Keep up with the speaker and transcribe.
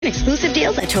Exclusive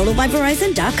deals at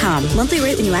TotalByVerizon.com. Monthly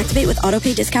rate when you activate with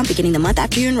autopay discount beginning the month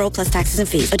after you enroll plus taxes and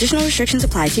fees. Additional restrictions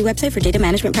apply. See website for data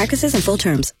management practices and full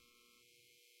terms.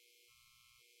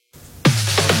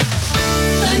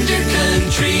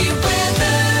 Country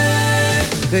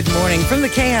weather. Good morning from the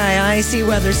KIIC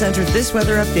Weather Center. This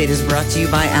weather update is brought to you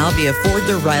by Albia Ford.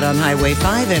 They're right on Highway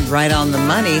 5 and right on the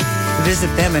money.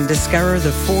 Visit them and discover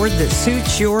the Ford that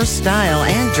suits your style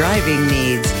and driving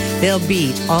needs. They'll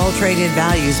beat all traded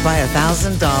values by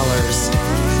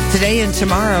 $1,000. Today and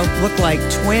tomorrow look like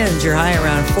twins. Your high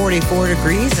around 44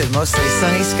 degrees and mostly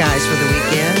sunny skies for the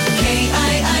weekend.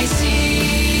 KIIC.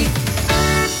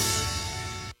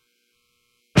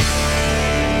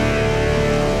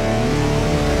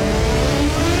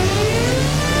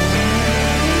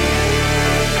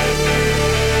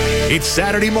 It's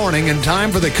Saturday morning and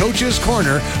time for the Coach's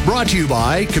Corner, brought to you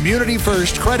by Community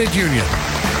First Credit Union.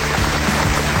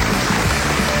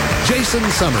 Jason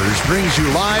Summers brings you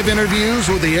live interviews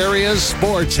with the area's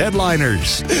sports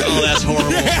headliners. Oh, that's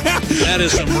horrible. That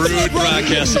is some rude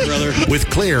broadcasting, brother. With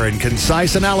clear and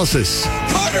concise analysis.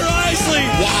 Carter Isley.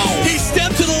 Wow. He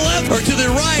stepped to the left or to the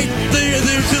right.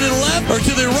 To the left or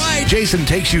to the right. Jason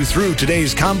takes you through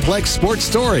today's complex sports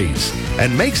stories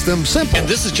and makes them simple. And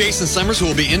this is Jason Summers, who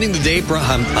will be ending the day.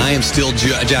 I am still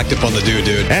jacked up on the dude.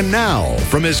 And now,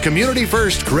 from his Community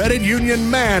First Credit Union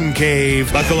man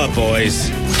cave. Buckle up, boys.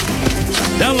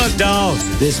 Don't look dull.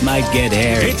 This might get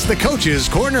hairy. It's the Coach's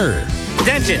Corner.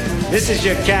 Attention, this is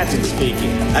your captain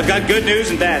speaking. I've got good news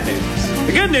and bad news.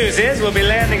 The good news is we'll be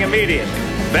landing immediately.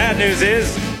 Bad news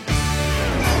is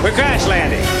we're crash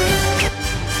landing.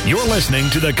 You're listening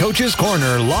to the Coach's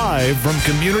Corner live from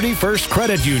Community First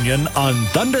Credit Union on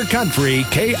Thunder Country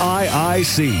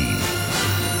KIIC.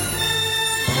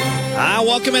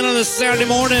 Welcome in on this Saturday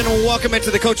morning. Welcome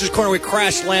into the Coach's Corner. We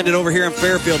crash landed over here in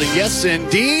Fairfield. And yes,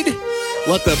 indeed,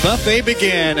 let the buffet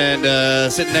begin.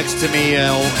 And sitting next to me,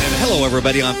 and hello,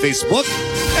 everybody on Facebook.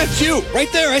 That's you,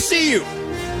 right there. I see you.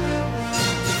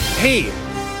 Hey,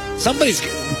 somebody's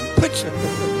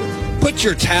put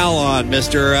your towel on,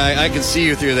 mister. I can see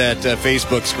you through that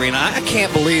Facebook screen. I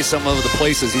can't believe some of the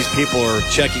places these people are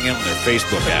checking in on their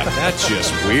Facebook app. That's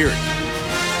just weird.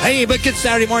 Hey, but good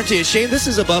Saturday morning to you. Shane, this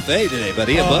is a buffet today,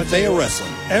 buddy. A buffet of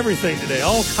wrestling. Everything today.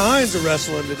 All kinds of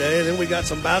wrestling today. And then we got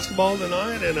some basketball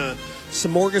tonight and a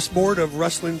smorgasbord of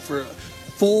wrestling for a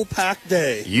full-packed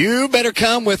day. You better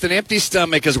come with an empty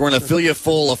stomach, because we're going to fill you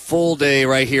full a full day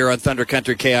right here on Thunder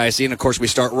Country KIC. And, of course, we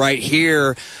start right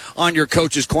here on your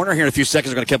Coach's Corner. Here in a few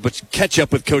seconds, we're going to catch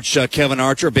up with Coach Kevin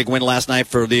Archer. A big win last night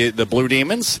for the Blue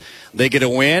Demons. They get a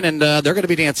win, and they're going to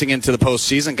be dancing into the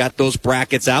postseason. Got those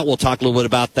brackets out. We'll talk a little bit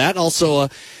about that. Also,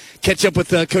 catch up with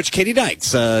Coach Katie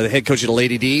Dykes, the head coach of the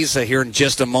Lady D's, here in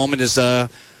just a moment as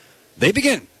they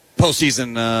begin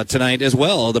postseason tonight as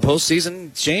well. The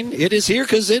postseason, Shane, it is here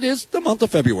because it is the month of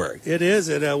February. It is.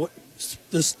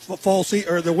 This fall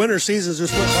season, or the winter season,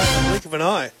 just went by in the blink of an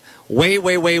eye.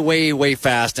 Way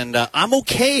fast. And I'm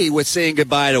okay with saying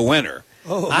goodbye to winter.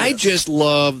 I just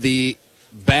love the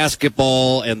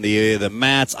basketball and the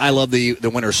mats. I love the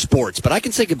winter sports. But I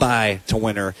can say goodbye to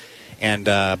winter. And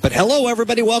but hello,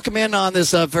 everybody. Welcome in on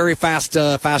this very fast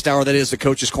hour that is the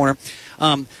Coach's Corner.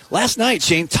 Last night,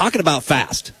 Shane, talking about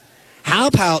fast. How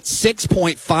about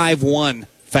 6.51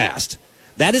 fast?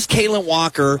 That is Kalen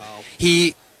Walker. Wow.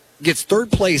 He gets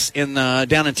third place in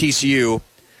down in TCU.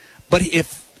 But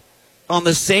if on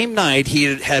the same night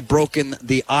he had broken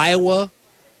the Iowa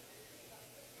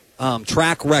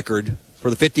track record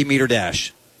for the 50-meter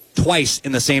dash twice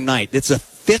in the same night, it's the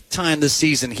fifth time this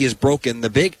season he has broken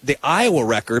the Iowa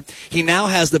record. He now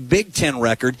has the Big Ten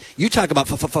record. You talk about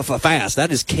fast.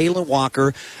 That is Kalen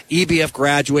Walker, EBF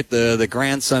graduate, the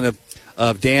grandson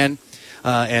of Dan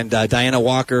and Diana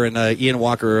Walker and Ian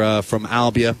Walker from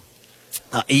Albia.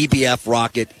 EBF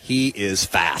Rocket. He is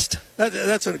fast.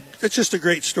 It's just a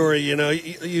great story. You know,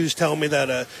 you was telling me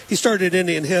that he started at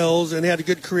Indian Hills and he had a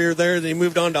good career there. Then he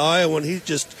moved on to Iowa and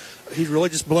he's really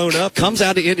just blown up. Comes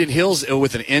out to Indian Hills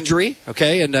with an injury,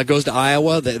 okay, and goes to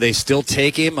Iowa. They still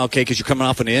take him, okay, because you're coming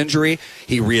off an injury.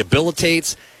 He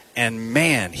rehabilitates, and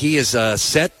man, he has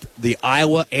set the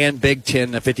Iowa and Big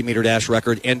Ten 50-meter dash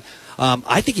record. And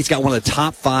I think he's got one of the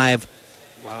top five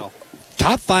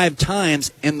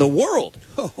times in the world.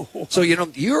 So, you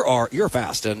know, you're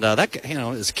fast. And that, you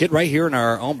know, is a kid right here in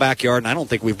our own backyard, and I don't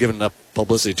think we've given enough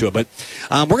publicity to it. But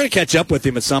we're going to catch up with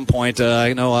him at some point.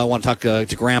 I want to talk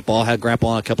to Grandpa. Had Grandpa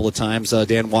on a couple of times.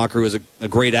 Dan Walker, who is a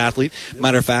great athlete.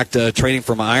 Matter of fact, training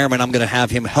for my Ironman, I'm going to have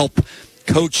him help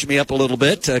coach me up a little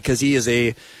bit because he is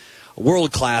a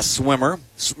world-class swimmer.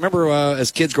 Remember,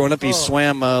 as kids growing up, he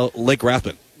swam Lake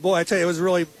Rathbun. Boy, I tell you, it was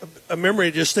really a memory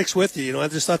that just sticks with you. You know, I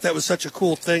just thought that was such a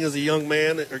cool thing as a young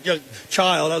man or young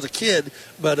child. I was a kid,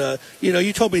 but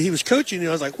you told me he was coaching you.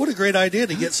 I was like, what a great idea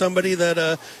to get somebody that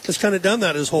has kind of done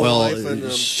that his whole life.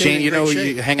 And, Shane,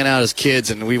 hanging out as kids,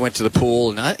 and we went to the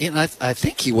pool, and I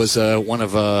think he was one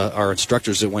of our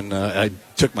instructors when I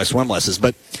took my swim lessons.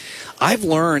 But I've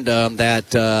learned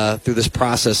that through this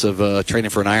process of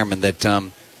training for an Ironman that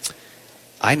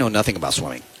I know nothing about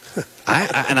swimming.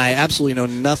 I absolutely know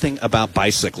nothing about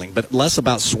bicycling, but less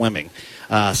about swimming.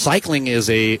 Cycling is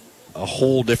a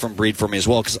whole different breed for me as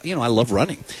well because, I love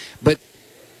running. But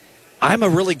I'm a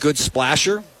really good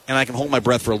splasher, and I can hold my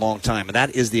breath for a long time, and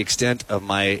that is the extent of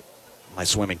my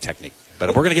swimming technique.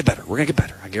 But we're going to get better. We're going to get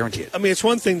better. I guarantee it. I mean, it's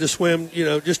one thing to swim,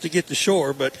 just to get to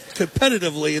shore, but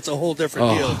competitively, it's a whole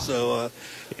different deal. So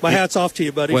my hat's off to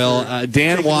you, buddy. Well,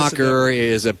 Dan Walker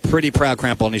is a pretty proud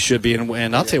crampon. He should be.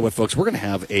 And I'll tell you what, folks, we're going to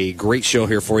have a great show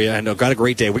here for you. I know, got a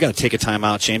great day. We got to take a time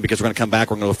out, Shane, because we're going to come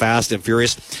back. We're going to go fast and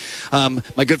furious.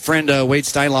 My good friend Wade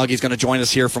Steinlog, he's going to join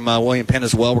us here from William Penn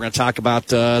as well. We're going to talk about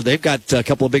they've got a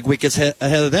couple of big weekends ahead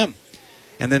of them.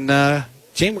 And then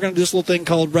Shane, we're going to do this little thing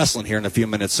called wrestling here in a few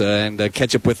minutes and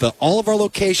catch up with all of our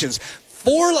locations.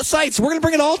 4 sites. We're going to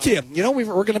bring it all to you.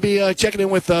 We're going to be checking in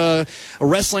with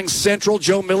Wrestling Central.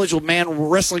 Joe Millage will man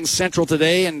Wrestling Central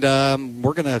today, and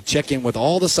we're going to check in with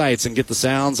all the sites and get the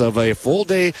sounds of a full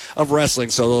day of wrestling.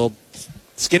 So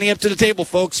skinny up to the table,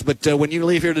 folks, but when you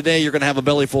leave here today, you're going to have a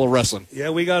belly full of wrestling. Yeah,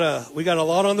 we got a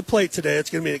lot on the plate today. It's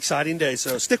going to be an exciting day.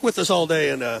 So stick with us all day,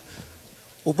 and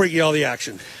we'll bring you all the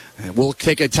action. And we'll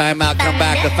take a timeout, come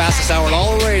back. The fastest hour in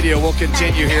all the radio will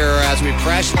continue here as we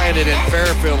crash landed in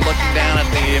Fairfield, looking down at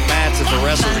the mats as the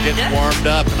wrestlers are getting warmed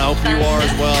up. And I hope you are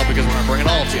as well, because we're going to bring it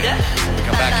all to you. When we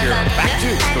come back here, back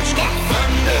to Coach Scott.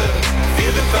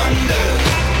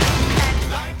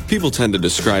 People tend to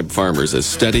describe farmers as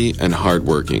steady and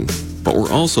hardworking, but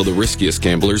we're also the riskiest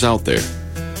gamblers out there.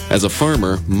 As a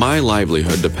farmer, my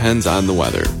livelihood depends on the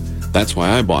weather. That's why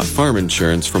I bought farm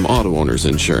insurance from Auto Owners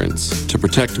Insurance to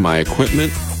protect my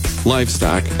equipment,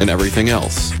 livestock, and everything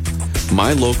else.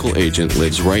 My local agent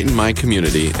lives right in my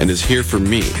community and is here for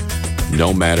me,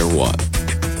 no matter what.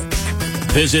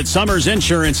 Visit Summers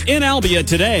Insurance in Albia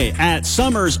today at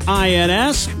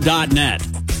summersins.net.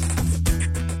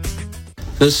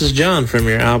 This is John from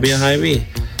your Albia Hy-Vee.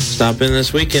 Stop in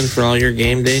this weekend for all your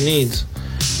game day needs.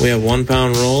 We have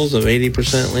 1-pound rolls of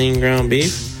 80% lean ground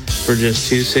beef for just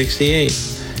 $2.68.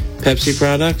 Pepsi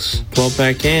products,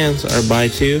 12-pack cans are buy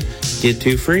 2, get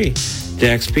 2 free.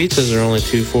 Jack's pizzas are only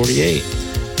 $2.48.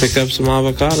 Pick up some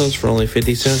avocados for only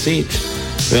 50 cents each.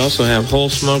 We also have whole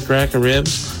smoked rack of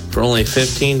ribs for only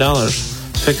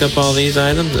 $15. Pick up all these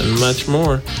items and much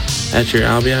more at your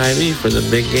Albia Hy-Vee for the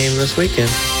big game this weekend.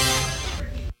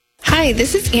 Hi,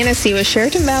 this is Anna C. with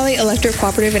Sheraton Valley Electric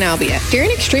Cooperative in Albia. During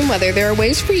extreme weather, there are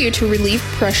ways for you to relieve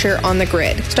pressure on the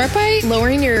grid. Start by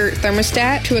lowering your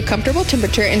thermostat to a comfortable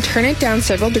temperature and turn it down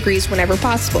several degrees whenever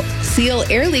possible. Seal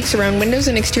air leaks around windows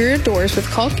and exterior doors with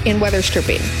caulk and weather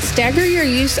stripping. Stagger your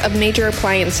use of major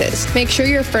appliances. Make sure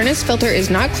your furnace filter is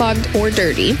not clogged or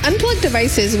dirty. Unplug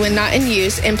devices when not in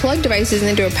use and plug devices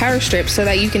into a power strip so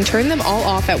that you can turn them all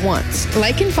off at once.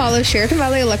 Like and follow Sheraton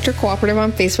Valley Electric Cooperative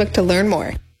on Facebook to learn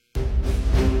more.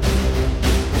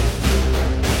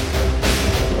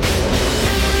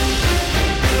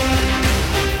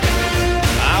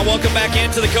 Welcome back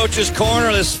into the Coach's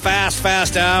Corner this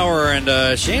fast hour.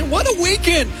 And Shane, what a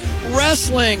weekend.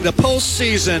 Wrestling, the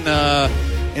postseason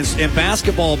in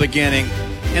basketball beginning.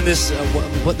 And this,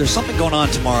 there's something going on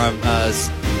tomorrow. It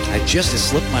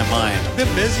slipped my mind. I've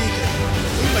been busy.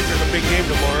 Looks like there's a big game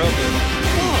tomorrow.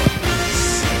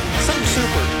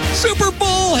 Something Super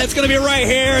Bowl. It's going to be right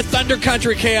here. Thunder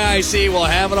Country KIIC will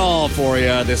have it all for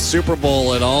you. This Super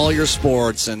Bowl at all your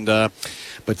sports. And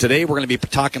but today we're going to be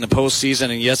talking the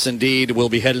postseason, and yes, indeed, we'll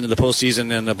be heading to the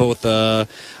postseason in both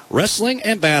wrestling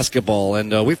and basketball.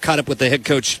 And we've caught up with the head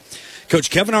coach, Coach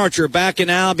Kevin Archer, back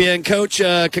in Albion. And Coach,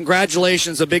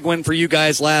 congratulations, a big win for you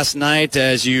guys last night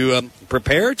as you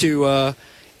prepare to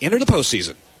enter the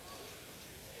postseason.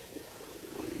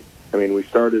 I mean, we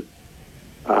started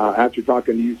after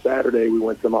talking to you Saturday. We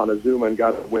went to Montezuma and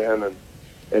got a win,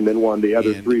 and then won the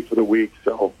other 3 for the week.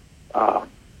 So a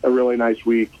really nice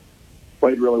week.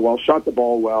 Played really well, shot the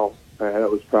ball well. That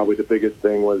was probably the biggest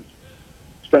thing, was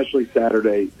especially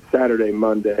Saturday,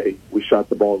 Monday, we shot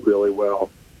the ball really well.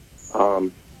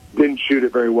 Didn't shoot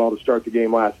it very well to start the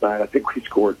game last night. I think we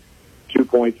scored 2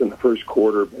 points in the first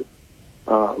quarter, but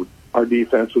our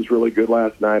defense was really good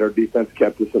last night. Our defense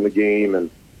kept us in the game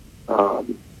and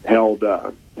held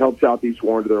Southeast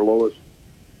Warren to their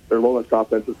lowest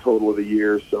offensive total of the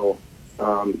year, so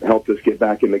helped us get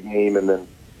back in the game. And then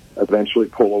eventually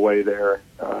pull away there,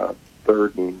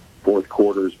 third and fourth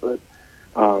quarters. But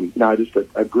no, just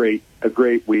a great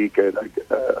week, a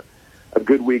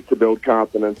good week to build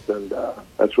confidence, and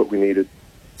that's what we needed.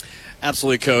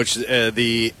 Absolutely, Coach.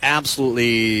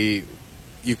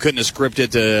 You couldn't have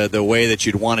scripted the way that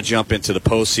you'd want to jump into the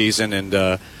postseason.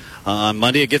 And on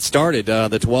Monday it gets started,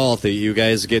 the 12th. You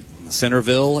guys get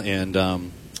Centerville, and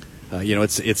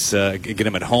it's get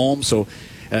them at home. So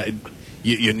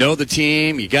you know the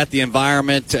team, you got the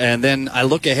environment, and then I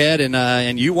look ahead,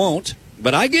 and you won't,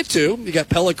 but I get to. You got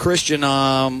Pella Christian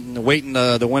waiting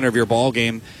the winner of your ball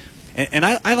game, and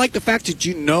I like the fact that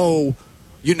you know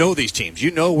these teams,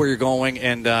 you know where you're going,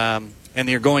 and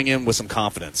you're going in with some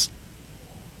confidence.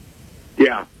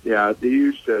 Yeah,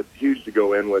 it's huge to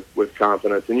go in with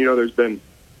confidence. And, there's been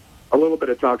a little bit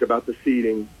of talk about the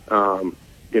seeding.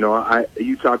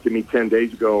 You talked to me 10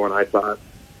 days ago, and I thought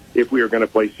if we were going to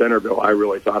play Centerville, I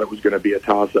really thought it was going to be a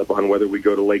toss-up on whether we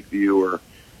go to Lakeview or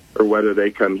whether they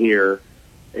come here.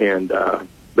 And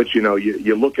but,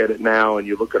 you look at it now, and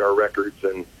you look at our records,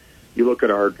 and you look at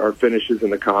our finishes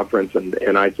in the conference,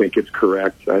 and I think it's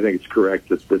correct. I think it's correct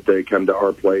that they come to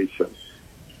our place.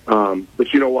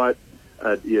 But you know what?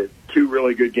 Two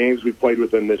really good games we've played with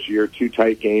them this year, two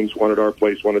tight games, one at our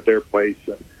place, one at their place.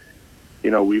 And,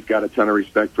 we've got a ton of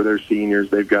respect for their seniors.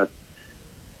 They've got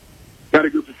a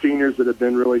group of seniors that have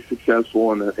been really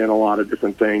successful in a lot of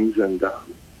different things. And,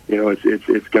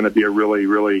 it's going to be a really,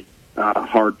 really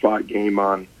hard-fought game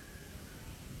on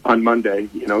Monday.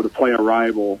 To play a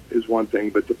rival is one thing,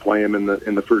 but to play them in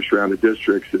the first round of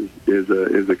districts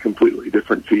is a completely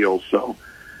different feel. So,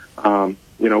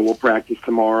 we'll practice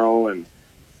tomorrow, and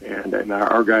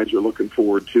our guys are looking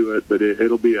forward to it. But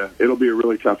it'll be a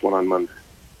really tough one on Monday.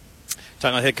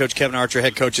 Talking about head coach Kevin Archer,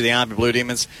 head coach of the Albion Blue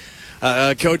Demons.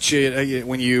 Coach,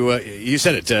 when you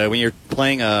said it, when you're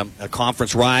playing a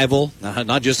conference rival,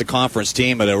 not just a conference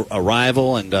team, but a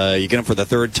rival, and you get them for the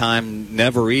third time,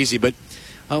 never easy. But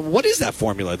what is that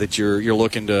formula that you're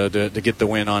looking to get the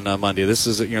win on Monday? This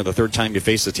is the third time you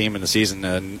face the team in the season,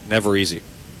 never easy.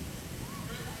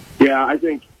 Yeah, I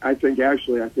think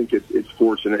it's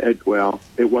fortunate. It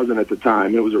wasn't at the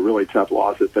time. It was a really tough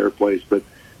loss at their place, but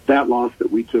that loss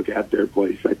that we took at their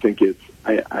place, I think it's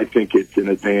an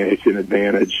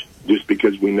advantage just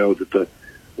because we know that the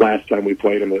last time we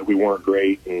played them that we weren't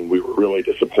great, and we were really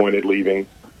disappointed leaving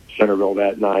Centerville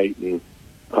that night. And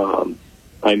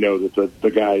I know that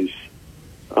the guys,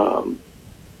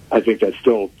 I think that's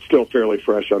still fairly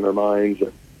fresh on their minds.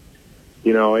 And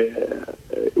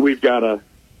we've got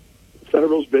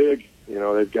Centerville's big.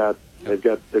 They've got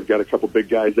a couple big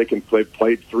guys. They can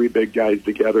play three big guys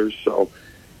together, so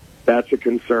that's a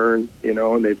concern.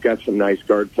 And they've got some nice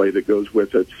guard play that goes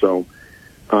with it. So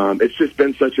it's just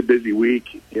been such a busy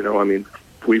week.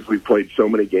 We've played so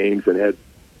many games, and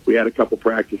we had a couple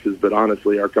practices, but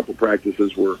honestly, our couple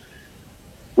practices were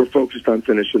focused on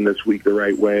finishing this week the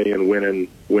right way and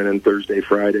winning Thursday,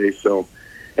 Friday. So.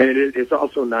 And it's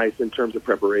also nice in terms of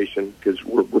preparation because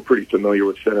we're pretty familiar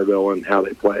with Centerville and how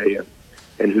they play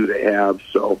and who they have.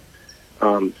 So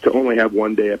to only have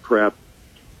one day of prep,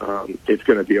 it's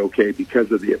going to be okay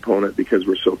because of the opponent, because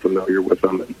we're so familiar with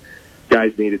them. And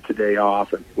guys needed today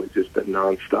off, and we've just been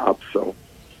nonstop. So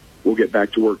we'll get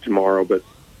back to work tomorrow. But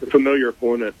the familiar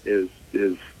opponent is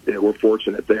we're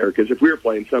fortunate there because if we were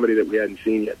playing somebody that we hadn't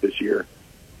seen yet this year,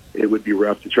 it would be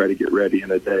rough to try to get ready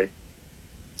in a day.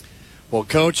 Well,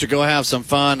 Coach, go have some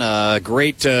fun.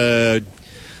 Great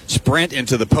sprint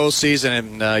into the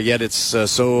postseason, and yet it's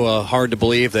so hard to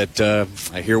believe that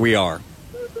here we are.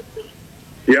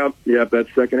 Yep. That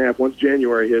second half, once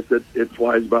January hits, it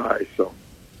flies by. So.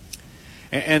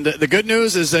 And the good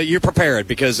news is that you're prepared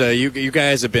because you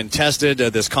guys have been tested.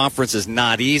 This conference is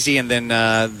not easy, and then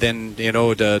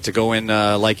to go in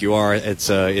like you are, it's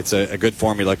a good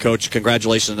formula. Coach,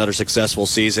 congratulations on another successful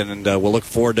season, and we'll look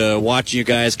forward to watching you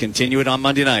guys continue it on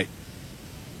Monday night.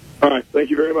 All right, thank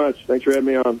you very much. Thanks for having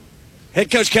me on. Head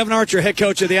coach Kevin Archer, head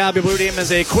coach of the Albion Blue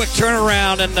Demons, a quick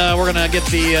turnaround, and we're going to get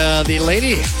the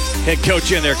lady head coach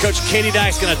in there. Coach Katie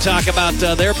Dyke's going to talk about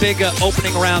their big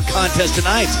opening round contest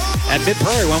tonight at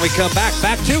Mid-Prairie when we come back.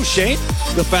 Back to Shane,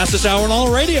 the fastest hour on all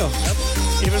radio. Yep.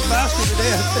 Even faster today,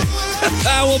 I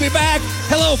think. We'll be back.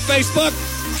 Hello, Facebook.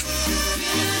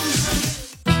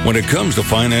 When it comes to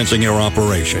financing your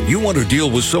operation, you want to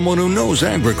deal with someone who knows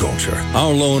agriculture.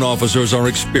 Our loan officers are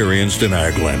experienced in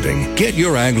ag lending. Get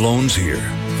your ag loans here.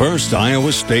 First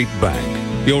Iowa State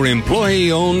Bank, your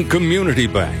employee-owned community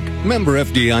bank. Member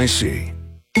FDIC.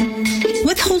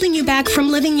 What's holding you back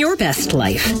from living your best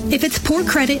life? If it's poor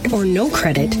credit or no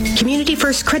credit, Community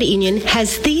First Credit Union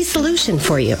has the solution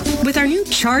for you. With our new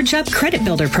Charge Up Credit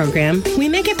Builder program, we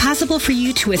make it possible for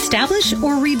you to establish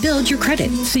or rebuild your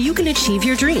credit so you can achieve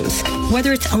your dreams,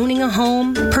 whether it's owning a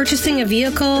home, purchasing a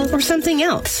vehicle, or something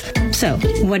else. So,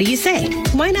 what do you say?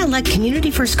 Why not let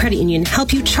Community First Credit Union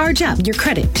help you charge up your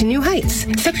credit to new heights?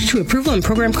 Subject to approval and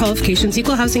program qualifications,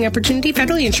 equal housing opportunity,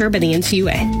 federally insured by the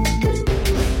NCUA.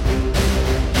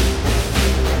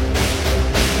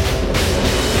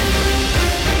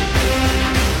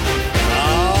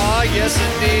 Yes,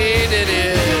 indeed, it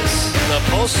is the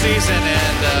postseason,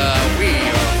 and we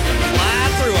are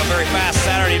flying through a very fast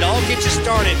Saturday. To all get you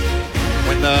started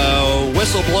when the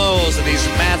whistle blows and these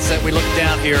mats that we look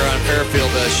down here on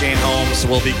Fairfield, Shane Holmes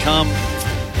will become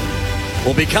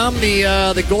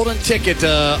the golden ticket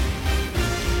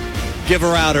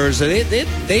giver-outers.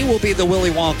 They will be the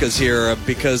Willy Wonkas here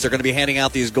because they're going to be handing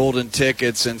out these golden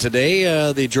tickets. And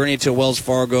today, the journey to Wells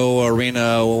Fargo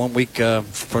Arena 1 week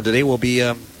from today will be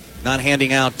not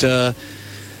handing out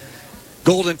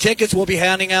golden tickets. We'll be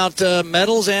handing out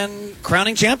medals and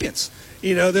crowning champions.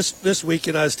 You know, this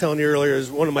weekend, I was telling you earlier, is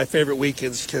one of my favorite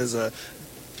weekends because, the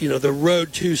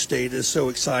road to state is so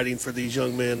exciting for these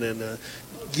young men. And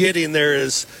getting there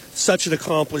is such an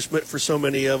accomplishment for so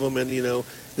many of them. And,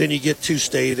 then you get to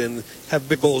state and have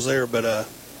big goals there. But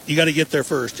you got to get there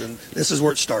first, and this is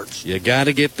where it starts. You got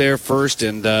to get there first,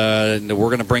 and we're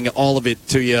going to bring all of it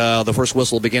to you. The first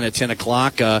whistle will begin at 10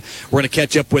 o'clock. We're going to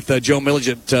catch up with Joe Millage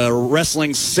at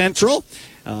Wrestling Central,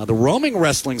 the Roaming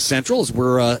Wrestling Central, as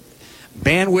we're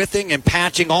bandwidthing and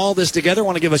patching all this together. I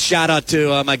want to give a shout-out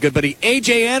to my good buddy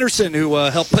A.J. Anderson, who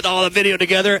helped put all the video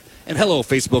together. And hello,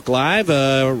 Facebook Live,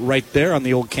 right there on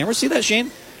the old camera. See that,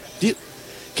 Shane?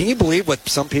 Can you believe what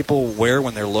some people wear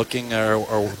when they're looking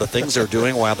or the things they're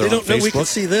doing while they're on Facebook? They don't know we can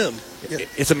see them. Yeah.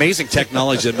 It's amazing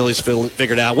technology that Millie's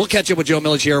figured out. We'll catch up with Joe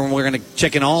Millage here, and we're going to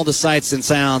check in all the sights and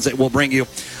sounds that we'll bring you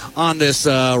on this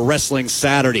Wrestling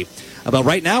Saturday. But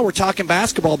right now, we're talking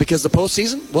basketball because the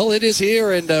postseason, well, it is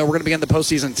here, and we're going to begin the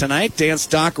postseason tonight. Dan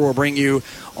Stocker will bring you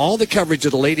all the coverage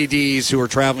of the Lady D's who are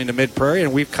traveling to Mid-Prairie,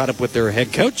 and we've caught up with their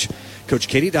head coach. Coach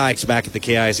Katie Dykes back at the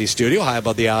KIIC studio, high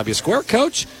above the Albia Square.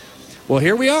 Coach, well,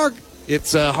 here we are.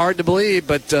 It's hard to believe,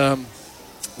 but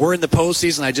we're in the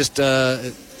postseason. I just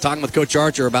talking with Coach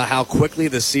Archer about how quickly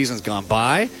this season's gone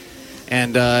by,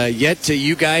 and yet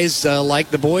you guys, like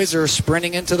the boys, are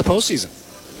sprinting into the postseason.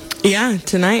 Yeah,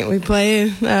 tonight we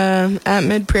play at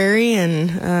Mid-Prairie,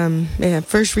 and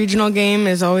first regional game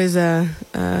is always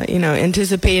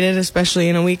anticipated, especially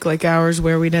in a week like ours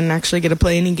where we didn't actually get to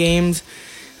play any games,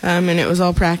 and it was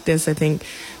all practice. I think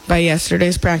by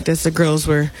yesterday's practice, the girls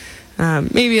were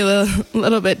maybe a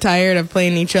little bit tired of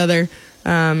playing each other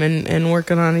and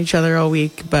working on each other all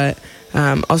week, but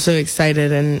also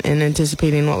excited and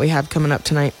anticipating what we have coming up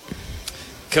tonight.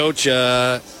 Coach,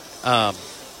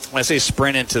 when I say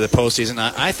sprint into the postseason,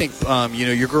 I think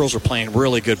your girls are playing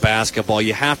really good basketball.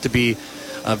 You have to be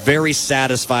very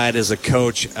satisfied as a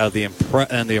coach of the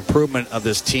improvement of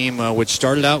this team, which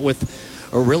started out with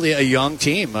really a young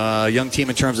team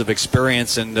in terms of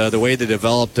experience and the way they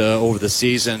developed over the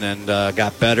season and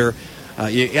got better.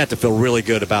 You have to feel really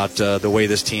good about the way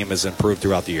this team has improved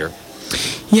throughout the year.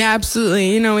 Yeah,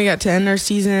 absolutely. We got to end our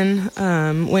season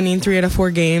winning 3 out of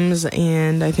 4 games,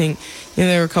 and I think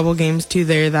there were a couple games too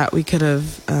there that we could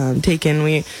have taken.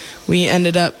 We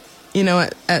ended up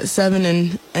at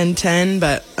 7 and 10,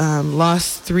 but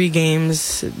lost 3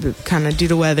 games kind of due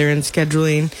to weather and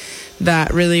scheduling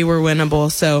that really were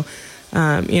winnable. So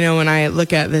when I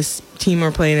look at this team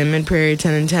we're playing in Mid-Prairie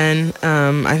 10 and 10,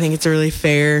 I think it's a really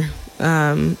fair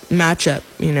matchup,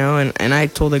 and I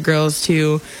told the girls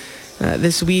too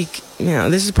this week,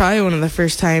 this is probably one of the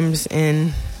first times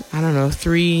in,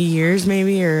 3 years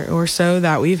maybe or so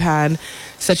that we've had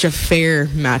such a fair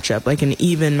matchup, like an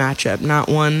even matchup, not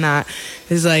one that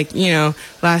is like,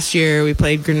 last year we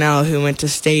played Grinnell, who went to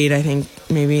state, I think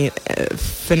maybe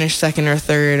finished second or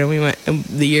third, and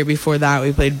the year before that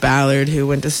we played Ballard, who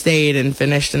went to state and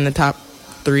finished in the top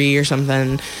 3 or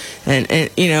something,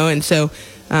 and so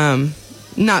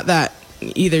not that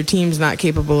either team's not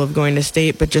capable of going to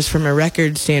state, but just from a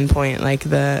record standpoint, like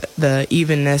the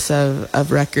evenness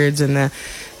of records and the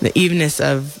evenness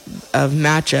of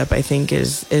matchup, I think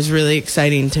is really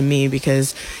exciting to me,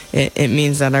 because it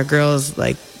means that our girls,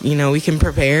 we can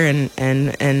prepare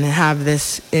and have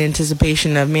this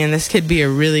anticipation of, man, this could be a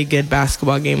really good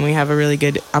basketball game. We have a really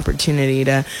good opportunity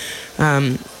to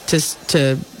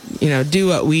do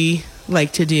what we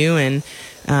like to do and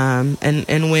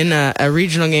win a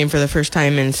regional game for the first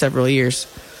time in several years.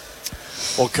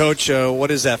 Well, Coach, what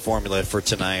is that formula for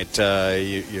tonight?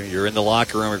 You're in the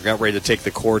locker room. You're got ready to take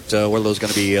the court. What are those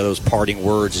going to be, those parting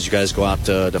words as you guys go out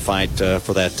to fight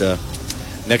for that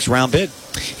next round bid?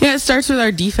 Yeah, it starts with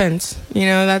our defense.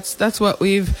 That's what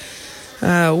we've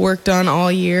worked on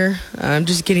all year.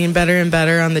 Just getting better and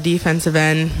better on the defensive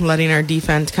end, letting our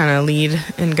defense kind of lead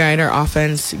and guide our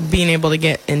offense, being able to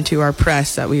get into our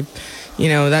press that we've,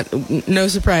 that no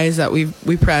surprise that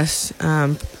we press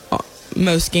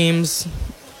most games,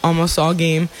 almost all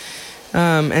game.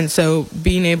 And so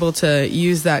being able to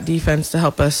use that defense to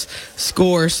help us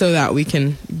score so that we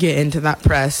can get into that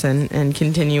press and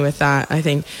continue with that. I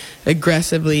think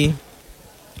aggressively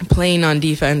playing on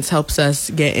defense helps us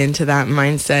get into that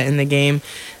mindset in the game,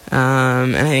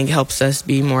 and I think helps us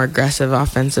be more aggressive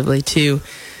offensively too.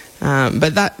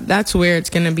 But that's where it's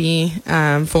going to be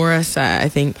for us. I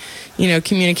think,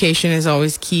 communication is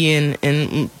always key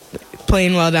in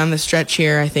playing well down the stretch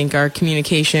here. I think our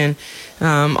communication,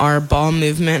 our ball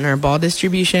movement and our ball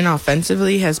distribution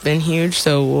offensively has been huge.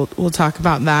 So we'll talk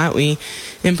about that. We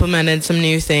implemented some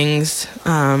new things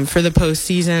for the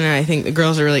postseason, and I think the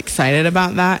girls are really excited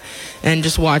about that. And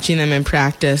just watching them in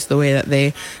practice, the way that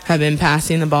they have been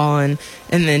passing the ball and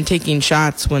then taking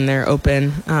shots when they're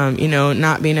open,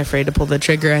 not being afraid to pull the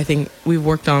trigger. I think we've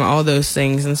worked on all those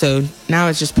things, and so now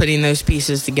it's just putting those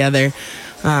pieces together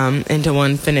into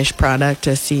one finished product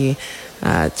to see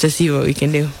what we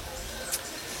can do.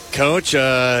 Coach,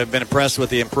 I've been impressed with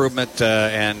the improvement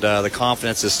and the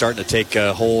confidence is starting to take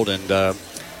hold, and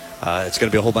it's going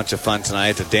to be a whole bunch of fun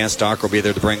tonight. Dan Stock will be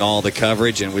there to bring all the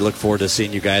coverage, and we look forward to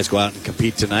seeing you guys go out and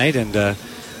compete tonight and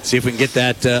see if we can get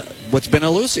that what's been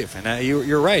elusive. And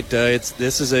you're right.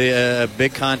 This is a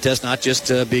big contest, not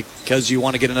just because you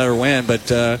want to get another win, but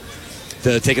to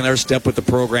take another step with the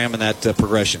program and that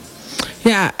progression.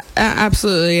 Yeah,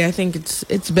 absolutely. I think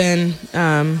it's been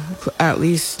at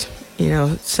least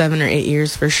 7 or 8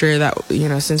 years for sure that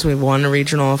since we've won a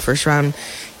regional first round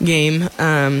game.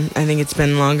 I think it's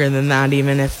been longer than that,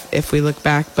 even if we look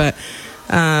back. But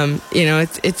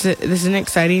this is an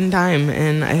exciting time,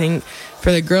 and I think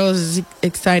for the girls it's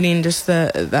exciting just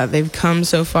that they've come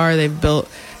so far. They've built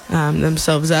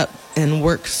themselves up and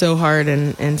worked so hard,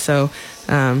 and so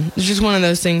it's just one of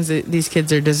those things that these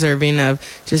kids are deserving of,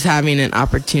 just having an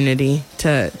opportunity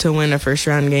to win a first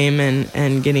round game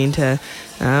and getting to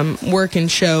work and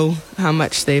show how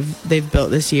much they've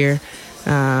built this year.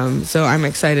 So I'm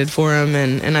excited for them,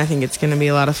 and I think it's going to be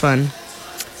a lot of fun.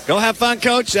 Go have fun,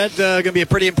 Coach. That's going to be a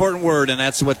pretty important word, and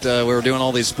that's what we're doing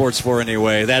all these sports for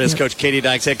anyway. That is Coach Katie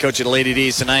Dykes, head coach at Lady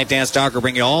D's tonight. Dan Stock will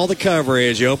bring you all the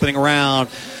coverage. The opening round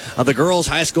of the girls'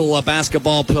 high school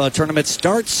basketball tournament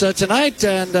starts tonight,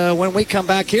 and when we come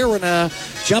back here, we're going to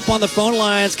jump on the phone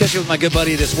lines, catch up with my good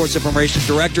buddy, the sports information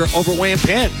director over William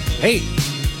Penn. Hey,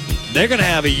 they're going to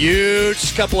have a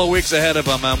huge couple of weeks ahead of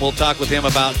them, and we'll talk with him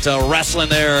about wrestling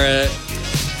there.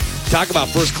 Talk about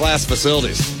first-class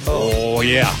facilities. Oh,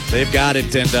 yeah. They've got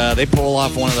it, and they pull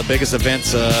off one of the biggest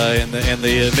events in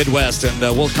the Midwest. And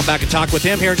we'll come back and talk with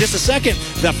him here in just a second.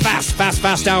 The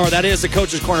fast hour. That is the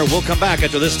Coach's Corner. We'll come back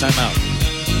after this timeout.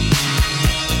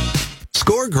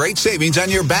 Score great savings on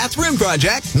your bathroom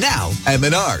project now at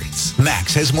Menards.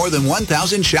 Max has more than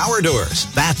 1,000 shower doors,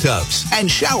 bathtubs,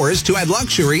 and showers to add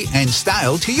luxury and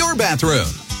style to your bathroom.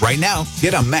 Right now,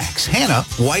 get a Max Hannah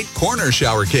White Corner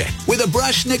Shower Kit with a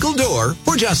brushed nickel door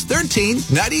for just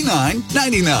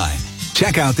 $13.99.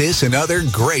 Check out this and other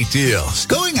great deals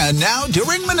going on now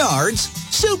during Menards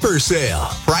Super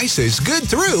Sale. Prices good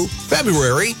through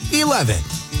February 11th.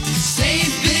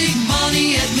 Save big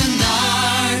money at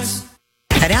Menards.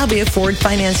 At Albia Ford,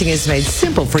 financing is made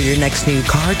simple for your next new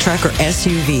car, truck, or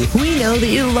SUV. We know that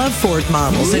you love Ford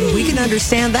models, and we can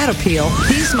understand that appeal.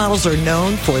 These models are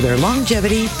known for their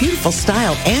longevity, beautiful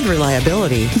style, and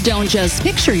reliability. Don't just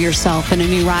picture yourself in a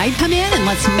new ride. Come in and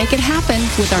let's make it happen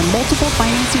with our multiple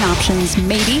financing options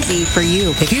made easy for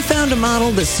you. If you found a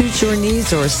model that suits your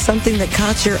needs or something that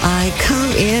caught your eye, come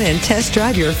in and test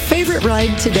drive your favorite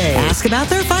ride today. Ask about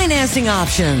their financing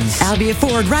options. Albia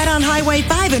Ford, right on Highway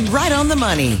 5 and right on the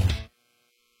money.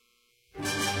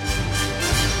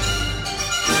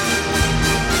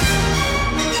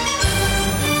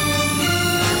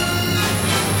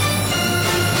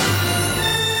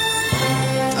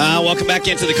 Welcome back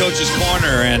into the Coach's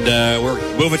Corner, and we're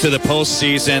moving to the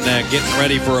postseason, getting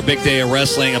ready for a big day of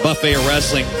wrestling, a buffet of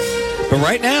wrestling. But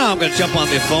right now, I'm going to jump on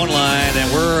the phone line,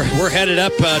 and we're headed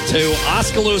up to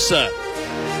Oskaloosa,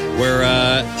 where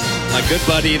my good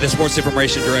buddy, the sports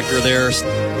information director there,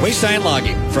 Wade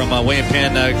Steinlage from William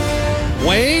Penn.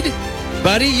 Wade,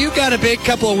 buddy, you got a big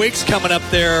couple of weeks coming up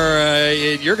there.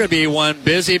 You're going to be one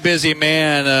busy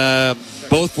man.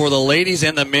 both for the ladies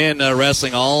and the men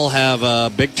wrestling, all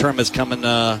have big tournaments coming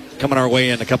our way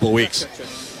in a couple of weeks.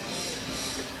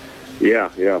 Yeah,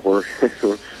 we're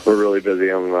we're really busy.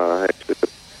 I'm actually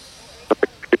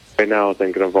right now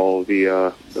thinking of all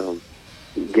the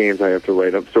games I have to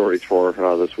write up stories for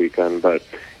this weekend. But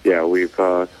yeah, we've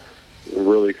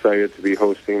really excited to be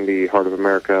hosting the Heart of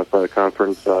America Athletic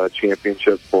Conference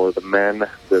Championship for the men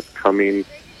this coming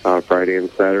Friday and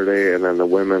Saturday, and then the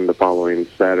women the following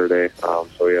Saturday.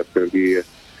 So yeah, it's going to be a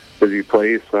busy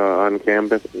place on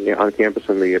campus in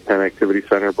the Penn Activity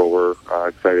Center, but we're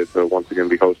excited to once again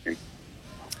be hosting.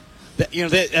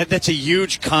 That's a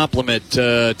huge compliment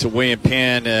to William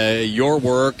Penn, your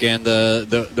work and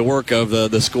the work of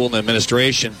the school and the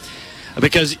administration,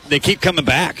 because they keep coming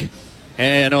back.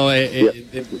 And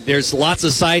there's lots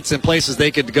of sites and places they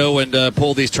could go and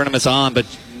pull these tournaments on, but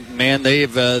man,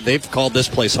 they've called this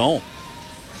place home.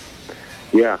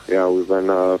 Yeah, we've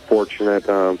been fortunate.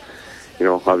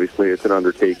 Obviously it's an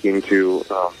undertaking to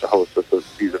host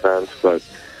these events, but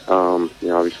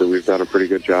obviously we've done a pretty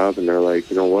good job, and they're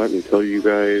like, you know what, until you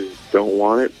guys don't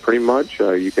want it, pretty much,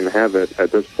 you can have it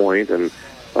at this point. And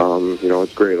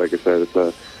it's great. Like I said,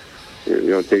 it's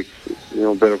it takes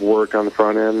a bit of work on the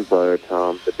front end, but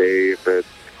the day,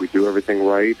 if we do everything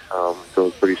right, it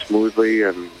goes pretty smoothly,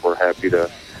 and we're happy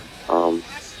to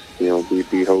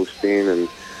be hosting and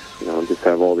just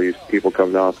have all these people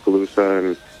come to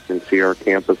Oskaloosa and see our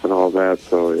campus and all that.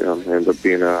 So it ends up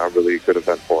being a really good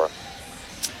event for us.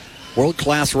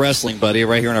 World-class wrestling, buddy,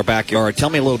 right here in our backyard. Tell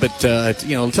me a little bit,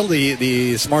 tell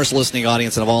the smartest listening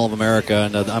audience of all of America,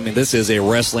 and this is a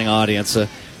wrestling audience,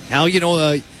 how you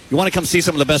want to come see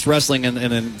some of the best wrestling in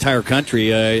the entire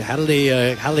country. How do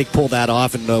they pull that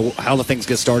off, and how the things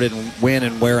get started, and when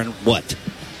and where and what?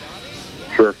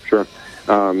 Sure.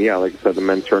 Like I said, the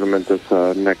men's tournament is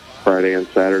next Friday and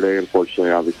Saturday.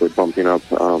 Unfortunately, obviously bumping up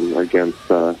against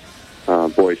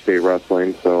boys state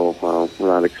wrestling, so we're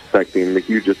not expecting the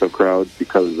hugest of crowds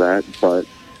because of that. But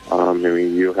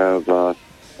you have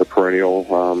the perennial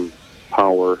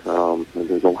power.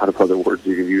 There's a lot of other words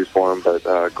you can use for them, but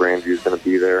Grandview's going to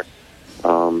be there,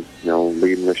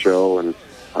 leading the show, and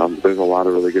there's a lot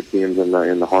of really good teams in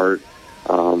the Heart,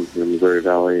 in Missouri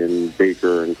Valley and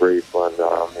Baker and Graceland.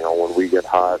 When we get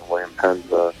hot, William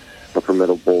Penn's a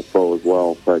formidable foe as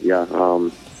well. But yeah,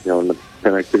 in the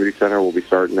Penn Activity Center, we'll be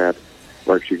starting at.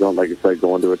 We're actually going, like I said,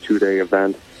 going to a 2-day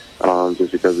event,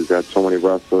 just because we've got so many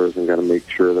wrestlers and got to make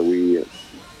sure that we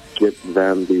get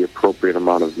them the appropriate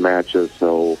amount of matches,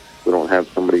 so we don't have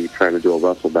somebody trying to do a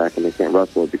wrestle back and they can't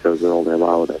wrestle it because they're only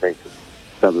allowed, I think,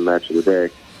 7 matches a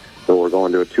day. So we're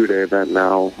going to a 2-day event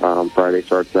now. Friday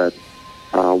starts at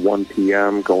 1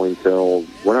 p.m. going till,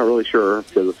 we're not really sure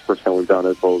because it's the first time we've done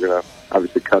it, so we're going to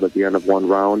obviously cut at the end of one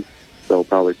round. So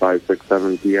probably 5, 6,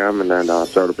 7 p.m. and then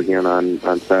start up again on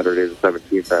Saturday the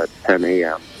 17th at 10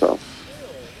 a.m. So.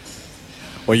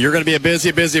 Well, you're going to be a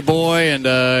busy boy, and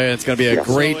it's going to be a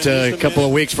great couple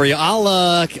of weeks for you.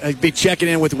 I'll be checking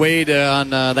in with Wade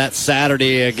on that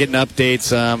Saturday, getting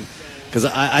updates, because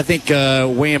I think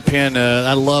William Penn,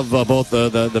 I love both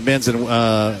the men's and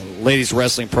ladies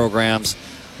wrestling programs.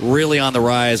 Really on the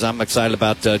rise. I'm excited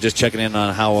about just checking in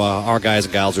on how our guys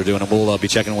and gals are doing, and we'll be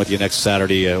checking in with you next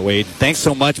Saturday, Wade. Thanks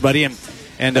so much, buddy.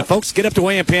 And folks, get up to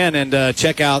William Penn and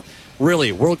check out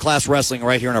really world-class wrestling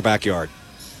right here in our backyard.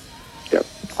 Yep.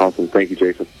 Awesome. Thank you,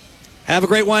 Jason. Have a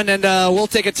great one, and we'll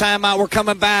take a time out. We're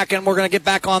coming back, and we're going to get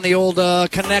back on the old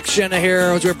connection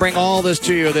here as we bring all this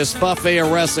to you, this buffet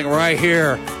of wrestling right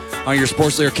here on your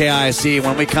Sports Leader KIIC.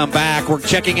 When we come back, we're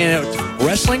checking in at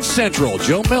Wrestling Central.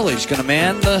 Joe Milley's going to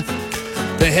man the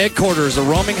headquarters, the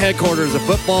roaming headquarters of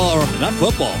football, or not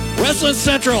football, Wrestling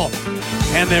Central.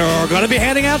 And they're going to be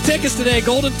handing out tickets today,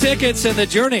 golden tickets, and the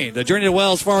journey to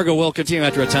Wells Fargo will continue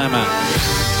after a timeout.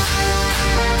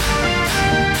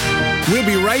 We'll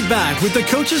be right back with the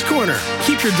Coach's Corner.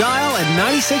 Keep your dial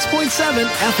at 96.7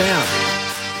 FM.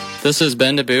 This is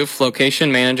Ben DeBoof,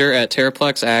 Location Manager at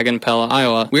Terraplex Ag in Pella,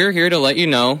 Iowa. We're here to let you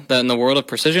know that in the world of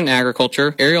precision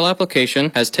agriculture, aerial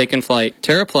application has taken flight.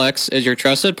 Terraplex is your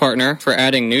trusted partner for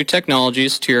adding new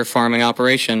technologies to your farming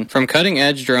operation. From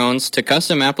cutting-edge drones to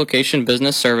custom application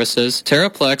business services,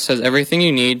 Terraplex has everything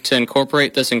you need to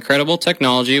incorporate this incredible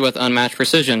technology with unmatched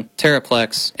precision.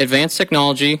 Terraplex. Advanced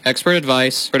technology, expert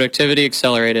advice, productivity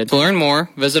accelerated. To learn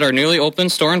more, visit our newly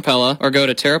opened store in Pella or go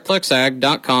to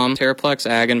terraplexag.com. Terraplex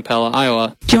Ag in Pella. Pella,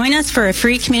 Iowa. Join us for a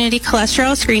free community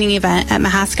cholesterol screening event at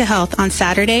Mahaska Health on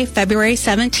Saturday, February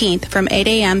 17th from 8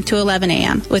 a.m. to 11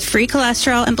 a.m. with free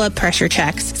cholesterol and blood pressure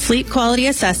checks, sleep quality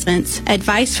assessments,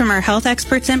 advice from our health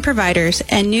experts and providers,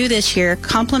 and new this year,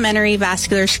 complimentary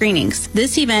vascular screenings.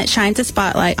 This event shines a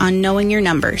spotlight on knowing your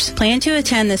numbers. Plan to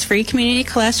attend this free community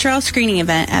cholesterol screening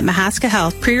event at Mahaska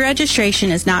Health.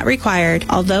 Pre-registration is not required,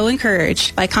 although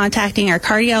encouraged, by contacting our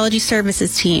cardiology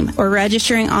services team or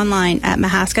registering online at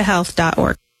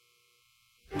mahaskahealth.org.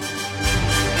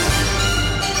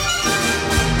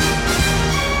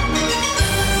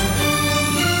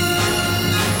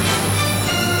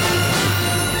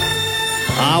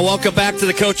 Welcome back to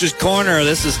the Coach's Corner.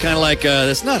 This is kind of like,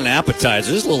 it's not an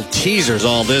appetizer. This is little teasers.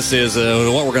 All this is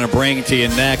what we're going to bring to you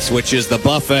next, which is the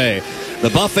buffet.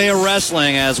 The buffet of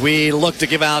wrestling, as we look to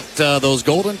give out those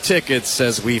golden tickets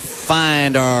as we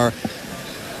find our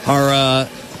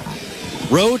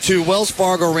road to Wells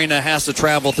Fargo Arena has to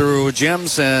travel through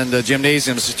gyms and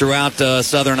gymnasiums throughout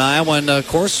southern Iowa. And, of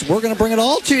course, we're going to bring it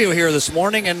all to you here this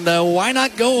morning. And why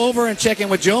not go over and check in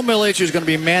with Joe Milich, who's going to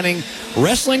be manning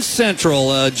Wrestling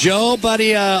Central. Joe,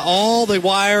 buddy, all the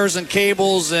wires and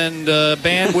cables and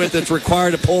bandwidth that's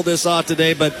required to pull this off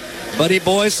today. But, buddy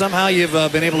boy, somehow you've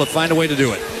been able to find a way to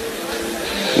do it.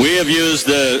 We have used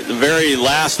the very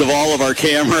last of all of our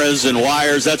cameras and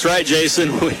wires. That's right,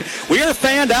 Jason. We are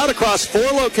fanned out across 4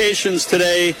 locations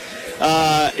today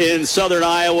in southern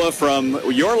Iowa, from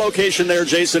your location there,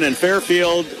 Jason, in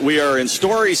Fairfield. We are in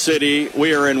Story City.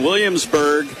 We are in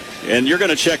Williamsburg, and you're going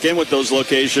to check in with those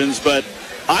locations. But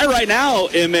I right now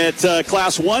am at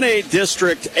Class 1A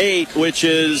District 8, which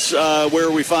is where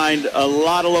we find a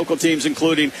lot of local teams,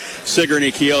 including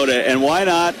Sigourney Keota. And why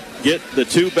not get the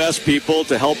 2 best people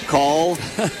to help call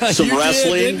some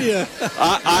wrestling?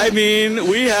 I mean,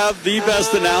 we have the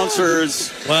best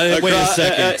announcers. Well, wait a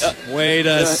second. Wait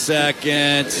a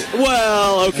second.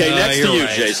 Well, okay, next to you,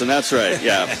 right, Jason. That's right.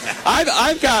 Yeah,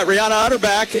 I've got Rihanna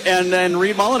Utterback and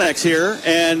Reed Mullinex here,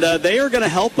 and they are going to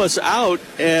help us out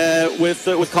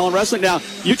with calling wrestling. Now,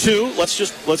 you two, let's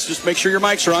just make sure your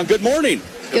mics are on. Good morning.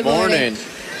 Good morning.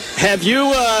 Have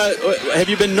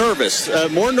you been nervous?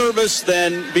 More nervous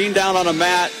than being down on a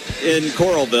mat in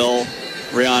Coralville,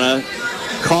 Rihanna,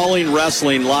 calling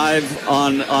wrestling live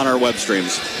on our web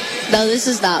streams? No, this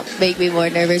does not make me more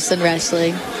nervous than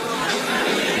wrestling.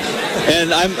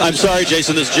 And I'm sorry,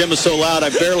 Jason, this gym is so loud I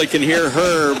barely can hear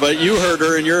her, but you heard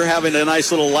her and you're having a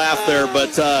nice little laugh there.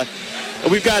 But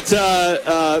we've got,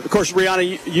 of course,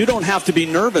 Rihanna, you don't have to be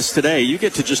nervous today. You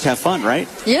get to just have fun, right?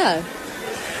 Yeah.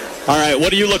 All right, what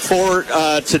do you look for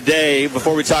today,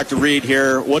 before we talk to Reed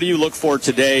here, what do you look for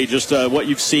today, just what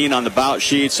you've seen on the bout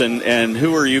sheets, and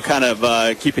who are you kind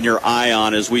of keeping your eye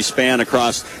on as we span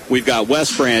across? We've got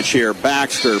West Branch here,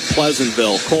 Baxter,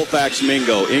 Pleasantville, Colfax,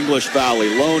 Mingo, English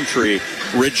Valley, Lone Tree,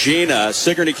 Regina.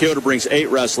 Sigourney Keota brings 8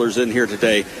 wrestlers in here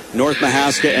today, North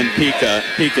Mahaska and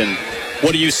Pekin.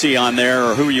 What do you see on there,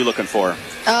 or who are you looking for?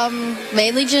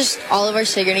 Mainly just all of our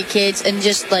Sigourney kids and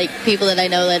just like people that I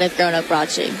know that have grown up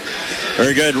watching.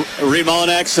 Very good. Reed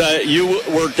Mullinex, you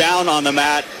were down on the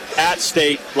mat at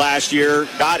state last year,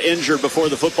 got injured before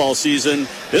the football season.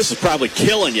 This is probably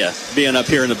killing you being up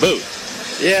here in the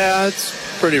booth. Yeah,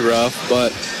 it's pretty rough,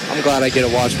 but I'm glad I get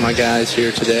to watch my guys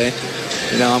here today.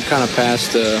 You know, I'm kind of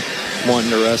past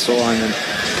wanting to wrestle. I'm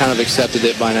kind of accepted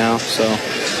it by now. So.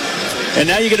 And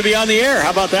now you're going to be on the air.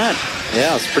 How about that?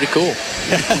 Yeah, it's pretty cool.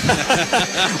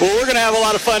 Well, we're going to have a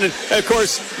lot of fun. And, of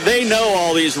course, they know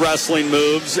all these wrestling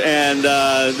moves, and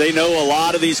they know a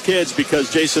lot of these kids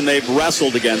because, Jason, they've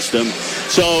wrestled against them.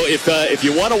 So if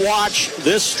you want to watch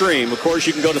this stream, of course,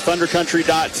 you can go to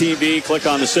thundercountry.tv, click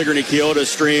on the Sigourney Keota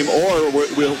stream, or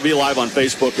we'll be live on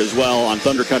Facebook as well, on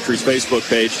Thunder Country's Facebook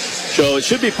page. So it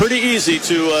should be pretty easy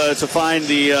to find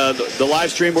the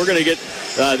live stream. We're going to get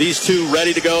these two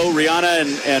ready to go.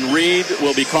 Rihanna and Reed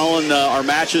will be calling our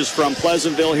matches from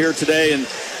Pleasantville here today. And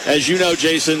as you know,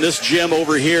 Jason, this gym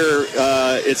over here,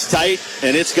 it's tight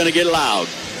and it's going to get loud.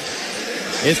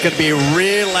 It's going to be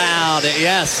real loud.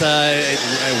 Yes,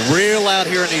 real loud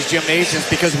here in these gymnasiums,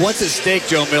 because what's at stake,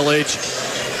 Joe Milich,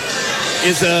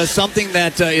 is something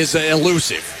that is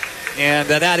elusive. And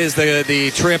that is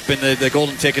the trip and the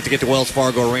golden ticket to get to Wells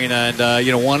Fargo Arena.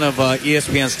 And, one of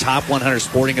ESPN's top 100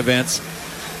 sporting events.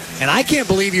 And I can't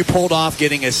believe you pulled off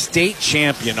getting a state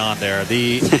champion on there.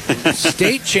 The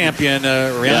state champion,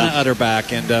 Rihanna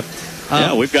Utterback.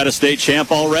 And we've got a state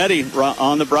champ already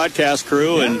on the broadcast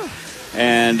crew. Yeah.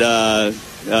 And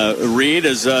Reed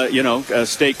is, a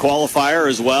state qualifier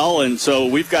as well. And so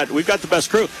we've got the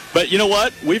best crew. But you know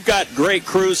what? We've got great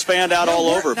crews fanned out all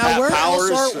over. Now, Pat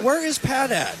Powers. Where is Pat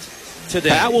at? today.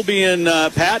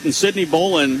 Pat and Sidney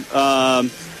Bolin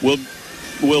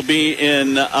will be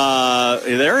in.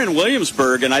 They're in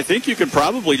Williamsburg, and I think you could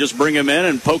probably just bring them in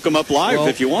and poke them up live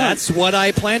if you want. That's what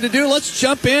I plan to do. Let's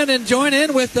jump in and join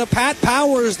in with Pat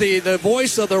Powers, the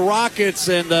voice of the Rockets,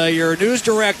 and your news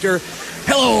director.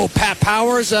 Hello, Pat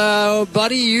Powers,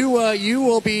 buddy. You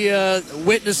will be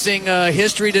witnessing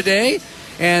history today,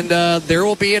 and there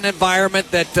will be an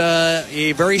environment that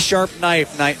a very sharp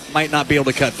knife might not be able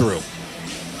to cut through.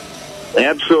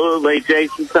 Absolutely,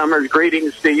 Jason Summers.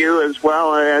 Greetings to you as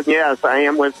well. And yes, I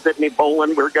am with Sidney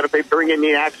Bolin. We're going to be bringing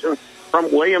the action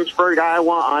from Williamsburg, Iowa,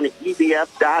 on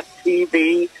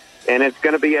EBF.TV, and it's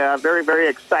going to be very, very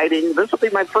exciting. This will be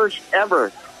my first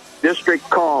ever district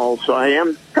call, so I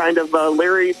am kind of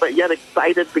leery but yet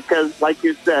excited because, like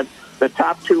you said, the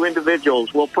top two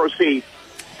individuals will proceed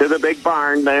to the big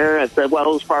barn there at the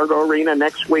Wells Fargo Arena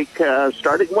next week,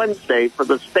 starting Wednesday for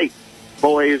the state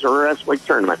boys wrestling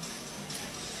tournament.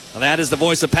 Well, that is the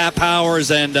voice of Pat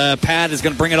Powers, and Pat is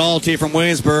going to bring it all to you from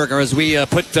Williamsburg, or as we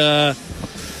put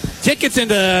tickets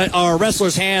into our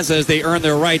wrestlers' hands as they earn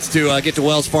their rights to get to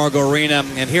Wells Fargo Arena.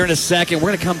 And here in a second, we're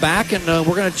going to come back and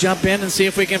we're going to jump in and see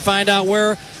if we can find out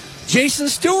where Jason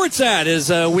Stewart's at as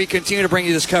we continue to bring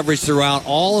you this coverage throughout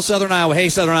all of Southern Iowa. Hey,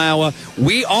 Southern Iowa,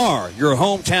 we are your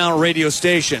hometown radio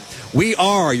station. We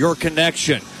are your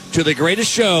connection to the greatest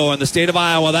show in the state of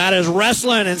Iowa. That is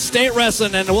wrestling and state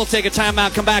wrestling. And we'll take a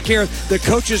timeout, come back here. The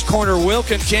Coach's Corner will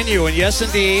continue. And yes,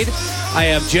 indeed, I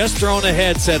have just thrown a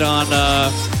headset on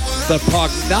the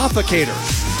prognosticator.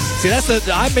 See,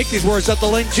 I make these words up, the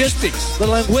linguistics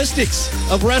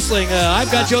of wrestling.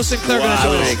 I've got Joe Sinclair. I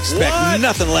would expect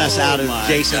nothing less out of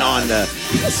Jason on the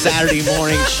Saturday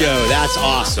morning show. That's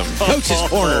awesome. Coach's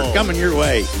Corner coming your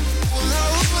way.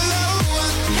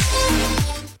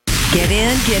 Get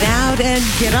in, get out, and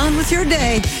get on with your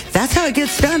day. That's how it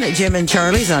gets done at Jim and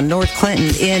Charlie's on North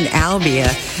Clinton in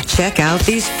Albia. Check out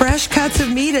these fresh cuts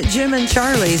of meat at Jim and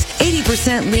Charlie's.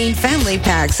 80% lean family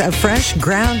packs of fresh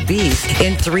ground beef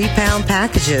in 3-pound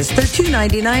packages. They're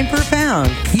 $2.99 per pound.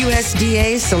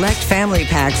 USDA select family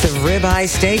packs of ribeye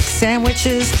steak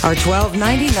sandwiches are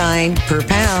 $12.99 per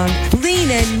pound. Lean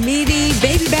and meaty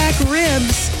baby back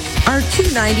ribs are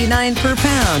 $2.99 per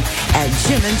pound at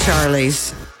Jim and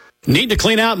Charlie's. Need to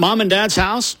clean out mom and dad's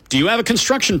house? Do you have a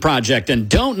construction project and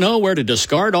don't know where to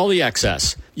discard all the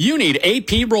excess? You need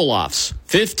AP roll-offs.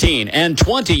 15 and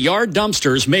 20-yard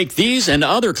dumpsters make these and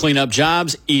other cleanup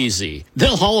jobs easy.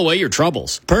 They'll haul away your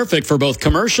troubles. Perfect for both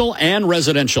commercial and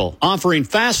residential, offering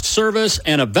fast service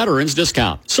and a veteran's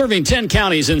discount. Serving 10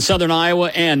 counties in southern Iowa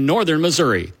and northern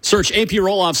Missouri. Search AP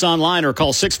roll-offs online or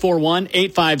call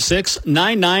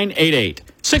 641-856-9988.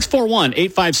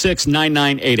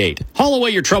 641-856-9988. Haul away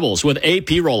your troubles with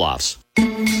AP roll-offs.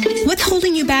 What's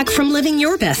holding you back from living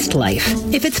your best life?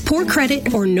 If it's poor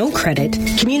credit or no credit,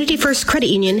 Community First Credit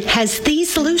Union has the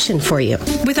solution for you.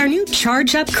 With our new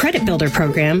Charge Up Credit Builder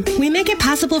program, we make it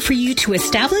possible for you to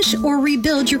establish or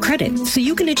rebuild your credit so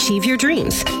you can achieve your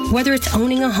dreams, whether it's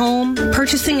owning a home,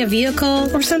 purchasing a vehicle,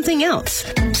 or something else.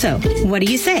 So, what do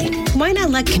you say? Why not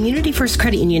let Community First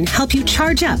Credit Union help you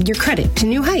charge up your credit to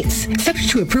new heights? Subject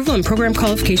to approval and program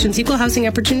qualifications, equal housing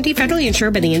opportunity, federally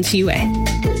insured by the NCUA.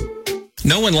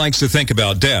 No one likes to think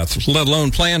about death, let alone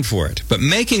plan for it. But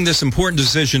making this important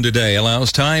decision today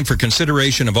allows time for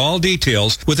consideration of all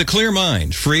details with a clear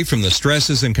mind, free from the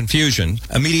stresses and confusion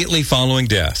immediately following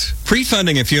death.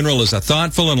 Pre-funding a funeral is a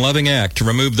thoughtful and loving act to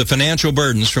remove the financial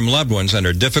burdens from loved ones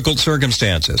under difficult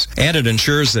circumstances, and it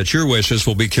ensures that your wishes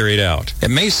will be carried out. It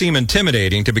may seem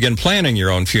intimidating to begin planning your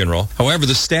own funeral. However,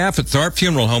 the staff at Tharp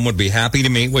Funeral Home would be happy to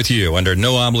meet with you under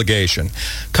no obligation.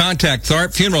 Contact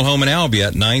Tharp Funeral Home in Albia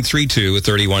at 932-3129.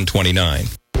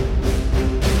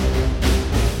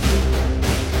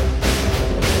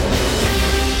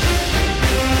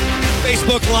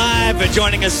 Facebook Live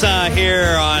joining us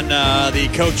here on the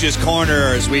Coach's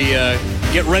Corner as we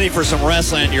get ready for some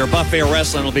wrestling. Your buffet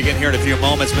wrestling will begin here in a few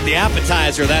moments. But the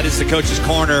appetizer, that is the Coach's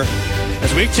Corner.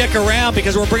 As we check around,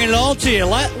 because we're bringing it all to you,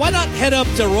 why not head up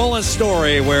to Roland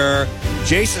Story, where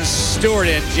Jason Stewart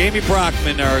and Jamie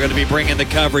Brockman are going to be bringing the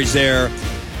coverage there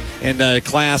in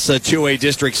Class 2A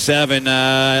District 7.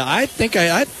 I think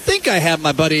I have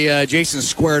my buddy Jason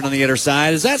squared on the other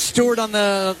side. Is that Stewart on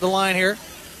the line here?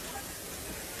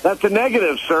 That's a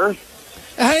negative, sir.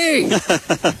 Hey!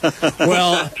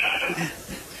 Well,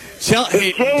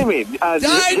 it's Jamie.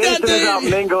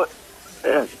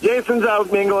 Jason's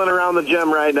out mingling around the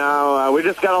gym right now. We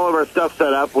just got all of our stuff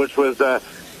set up, which was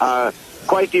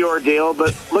quite the ordeal,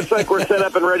 but looks like we're set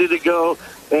up and ready to go.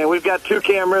 And we've got 2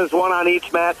 cameras, one on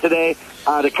each mat today,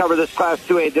 to cover this Class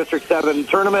 2A District 7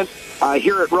 tournament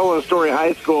here at Roland Story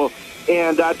High School.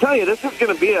 And I tell you, this is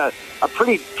going to be a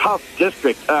pretty tough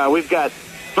district. We've got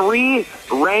 3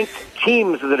 ranked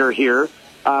teams that are here.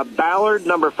 Ballard,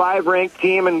 number 5 ranked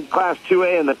team in Class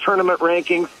 2A in the tournament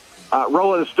rankings.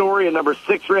 Roland Story, a number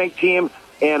 6 ranked team.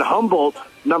 And Humboldt,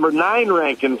 number 9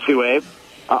 ranked in 2A.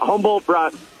 Humboldt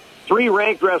brought 3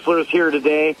 ranked wrestlers here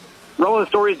today. Roland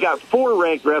Story's got 4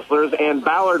 ranked wrestlers, and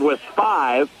Ballard was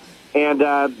 5. And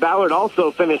Ballard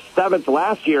also finished 7th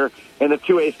last year in the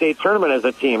 2A state tournament as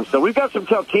a team. So we've got some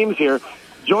tough teams here.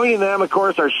 Joining them, of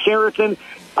course, are Sheraton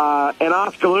and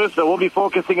Oskaloosa. We'll be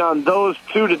focusing on those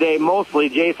 2 today, mostly,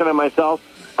 Jason and myself.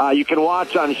 You can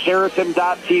watch on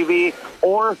Sheraton.tv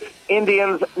or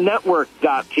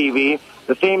IndiansNetwork.tv.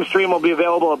 The same stream will be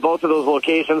available at both of those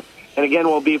locations. And again,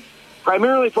 we'll be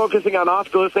primarily focusing on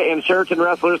Oskaloosa and Sheraton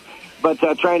wrestlers, but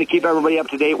trying to keep everybody up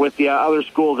to date with the other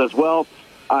schools as well.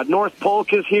 North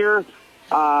Polk is here,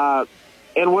 and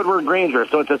Woodward Granger.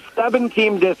 So it's a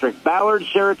 7-team district. Ballard,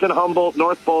 Sheraton, Humboldt,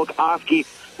 North Polk, Oski,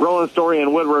 Roland Story,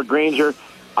 and Woodward Granger.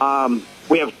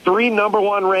 We have 3 number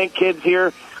 1 ranked kids here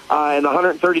in the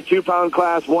 132-pound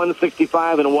class,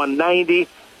 165 and 190.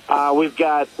 We've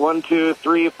got 5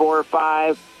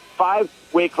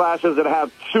 weight classes that have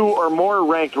 2 or more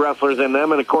ranked wrestlers in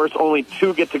them, and of course only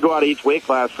 2 get to go out of each weight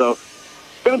class. So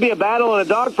it's going to be a battle and a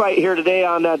dogfight here today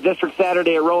on District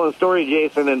Saturday at Roland Story,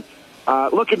 Jason, and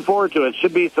looking forward to it.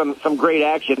 Should be some great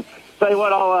action. Tell you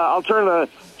what, I'll turn the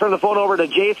phone over to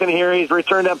Jason here. He's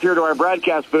returned up here to our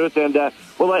broadcast booth, and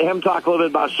we'll let him talk a little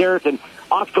bit about Sheraton.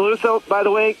 Oskaloosa, by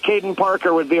the way, Caden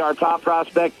Parker would be our top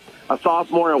prospect, a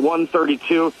sophomore at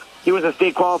 132. He was a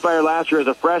state qualifier last year as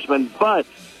a freshman, but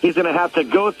he's going to have to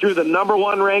go through the number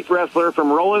 1 ranked wrestler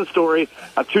from Roland Story,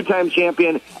 a 2-time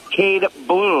champion, Cade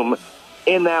Bloom,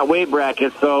 in that weight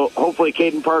bracket. So hopefully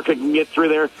Caden Parker can get through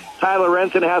there. Tyler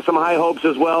Renson has some high hopes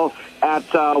as well at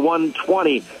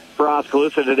 120 for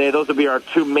Oskaloosa today. Those will be our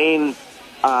 2 main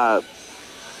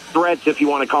threats, if you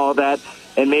want to call it that.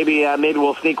 And maybe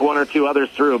we'll sneak 1 or 2 others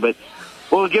through. But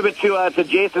we'll give it to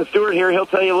Jason Stewart here. He'll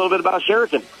tell you a little bit about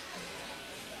Sheraton.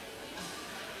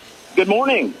 Good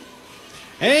morning.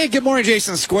 Hey, good morning,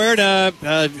 Jason Squared.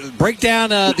 Break down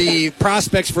the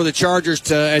prospects for the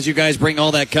Chargers as you guys bring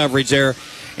all that coverage there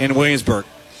in Williamsburg.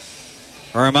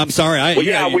 Or I'm sorry,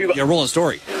 you're Roland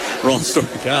Story. Roland Story.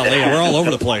 Golly, we're all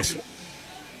over the place.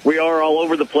 We are all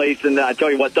over the place, and I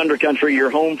tell you what, Thunder Country,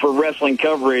 you're home for wrestling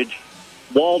coverage,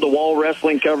 wall-to-wall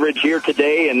wrestling coverage here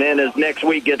today, and then as next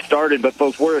week gets started. But,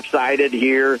 folks, we're excited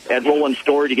here at Roland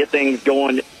Story to get things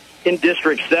going in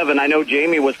District 7. I know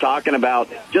Jamie was talking about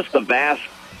just the vast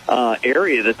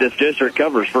area that this district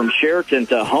covers, from Sheraton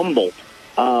to Humboldt.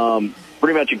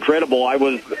 Pretty much incredible. I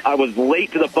was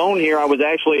late to the phone here. I was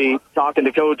actually talking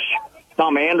to Coach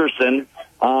Tom Anderson,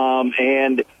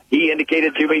 and he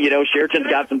indicated to me, Sheraton's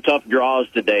got some tough draws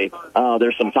today.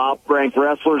 There's some top-ranked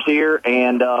wrestlers here,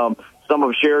 and some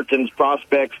of Sheraton's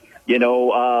prospects,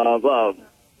 for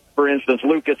instance,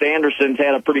 Lucas Anderson's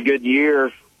had a pretty good year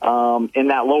in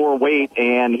that lower weight,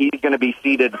 and he's going to be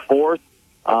seeded 4th.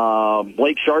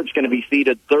 Blake Sharp's going to be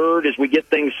seeded 3rd as we get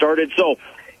things started. So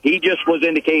he just was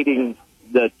indicating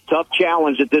the tough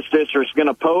challenge that this district's going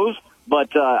to pose. But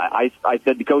I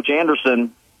said to Coach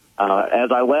Anderson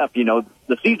as I left,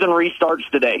 the season restarts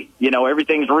today.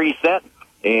 Everything's reset,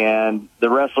 and the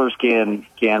wrestlers can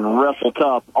wrestle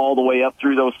tough all the way up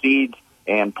through those seeds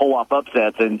and pull off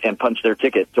upsets and punch their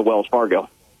ticket to Wells Fargo.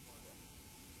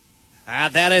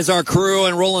 That is our crew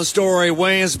in Roland Story,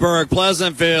 Williamsburg,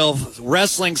 Pleasantville,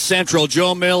 Wrestling Central,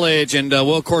 Joe Millage, and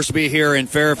we'll, of course, be here in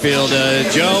Fairfield.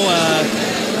 Joe,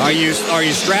 are you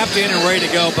strapped in and ready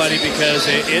to go, buddy? Because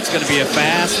it's going to be a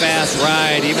fast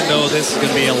ride, even though this is going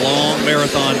to be a long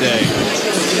marathon day.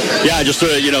 Yeah, just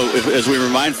as we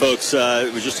remind folks,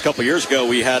 it was just a couple years ago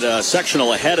we had a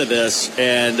sectional ahead of this,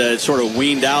 and it sort of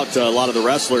weaned out a lot of the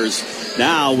wrestlers.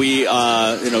 Now we,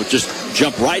 just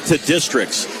jump right to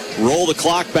districts. Roll the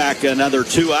clock back another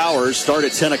 2 hours, start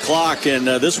at 10 o'clock, and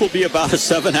this will be about a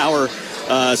 7 hour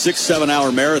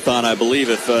marathon, I believe,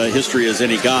 if history is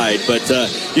any guide. But,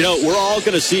 we're all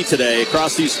going to see today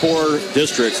across these 4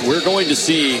 districts, we're going to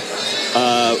see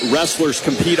wrestlers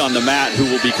compete on the mat who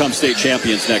will become state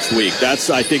champions next week. That's,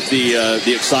 I think,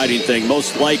 the exciting thing.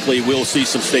 Most likely we'll see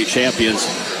some state champions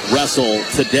wrestle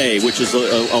today, which is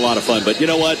a lot of fun. But you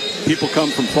know what? People come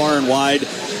from far and wide.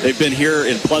 They've been here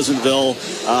in Pleasantville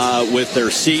with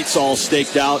their seats all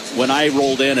staked out when I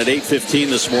rolled in at 8:15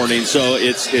 this morning. So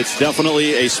it's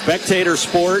definitely a spectator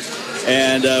sport.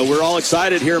 And we're all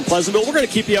excited here in Pleasantville. We're going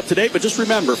to keep you up to date, but just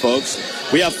remember, folks,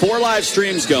 we have 4 live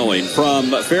streams going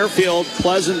from Fairfield,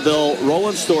 Pleasantville,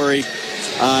 Roland Story,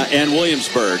 and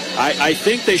Williamsburg. I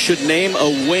think they should name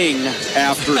a wing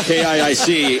after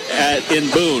KIIC in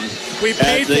Boone. We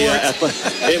paid for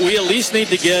it. We at least need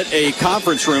to get a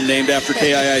conference room named after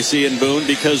KIIC in Boone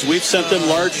because we've sent them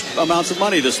large amounts of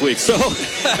money this week. So,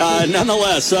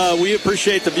 nonetheless, we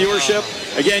appreciate the viewership.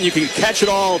 Again, you can catch it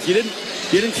all. If you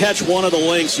didn't catch one of the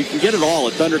links, you can get it all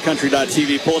at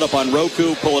thundercountry.tv. Pull it up on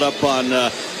Roku. Pull it up on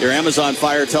your Amazon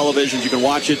Fire televisions. You can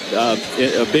watch it a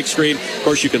big screen. Of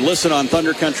course, you can listen on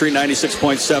Thunder Country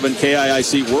 96.7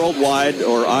 KIIC worldwide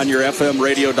or on your FM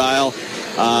radio dial.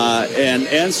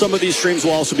 And some of these streams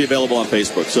will also be available on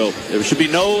Facebook. So there should be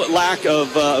no lack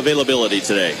of availability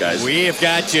today, guys. We have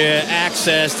got you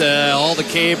access to all the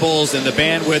cables and the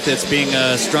bandwidth that's being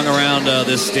strung around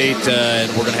this state, and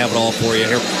we're going to have it all for you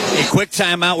here. A quick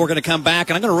timeout. We're going to come back,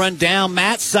 and I'm going to run down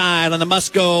Matt's side on the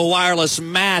Musco Wireless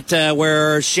mat,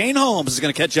 where Shane Holmes is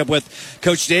going to catch up with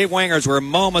Coach Dave Wingers. We're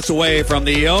moments away from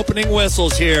the opening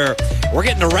whistles here. We're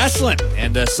getting to wrestling,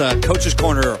 and this Coach's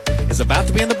Corner is about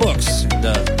to be in the books.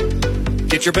 And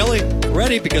get your belly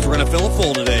ready because we're going to fill it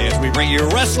full today as we bring you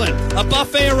wrestling, a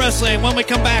buffet of wrestling. When we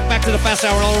come back to the Fast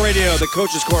Hour on All Radio, the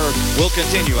Coach's Corner will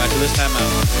continue after this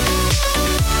timeout.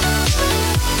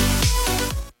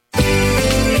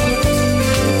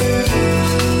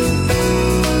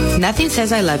 Nothing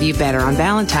says I love you better on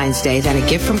Valentine's Day than a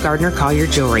gift from Gardner Collier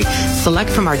Jewelry. Select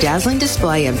from our dazzling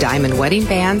display of diamond wedding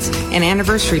bands and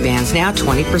anniversary bands, now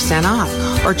 20% off.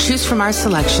 Or choose from our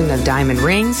selection of diamond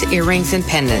rings, earrings, and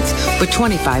pendants with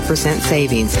 25%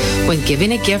 savings. When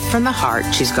giving a gift from the heart,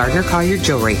 choose Gardner Collier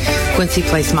Jewelry, Quincy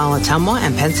Place Mall, Ottumwa,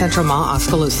 and Penn Central Mall,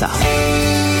 Oskaloosa.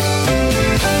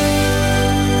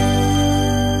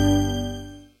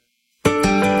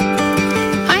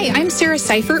 Sarah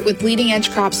Seifert with Leading Edge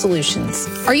Crop Solutions.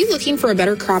 Are you looking for a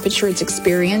better crop insurance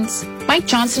experience? Mike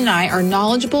Johnson and I are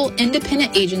knowledgeable,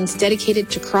 independent agents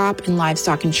dedicated to crop and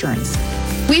livestock insurance.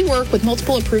 We work with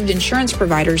multiple approved insurance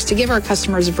providers to give our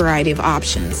customers a variety of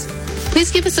options. Please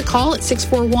give us a call at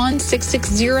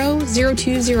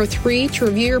 641-660-0203 to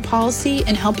review your policy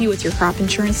and help you with your crop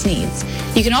insurance needs.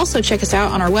 You can also check us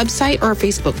out on our website or our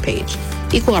Facebook page.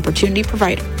 Equal Opportunity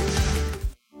Provider.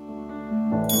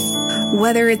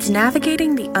 Whether it's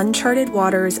navigating the uncharted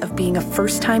waters of being a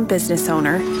first-time business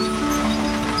owner,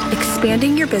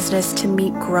 expanding your business to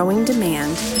meet growing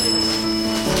demand,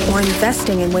 or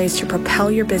investing in ways to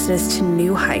propel your business to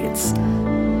new heights,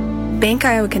 Bank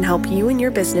Iowa can help you and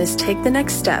your business take the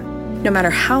next step, no matter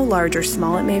how large or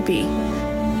small it may be.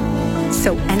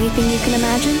 So anything you can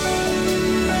imagine,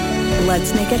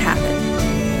 let's make it happen.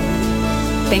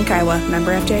 Bank Iowa,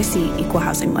 member FDIC, equal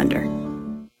housing lender.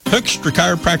 Hookstra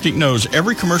Chiropractic knows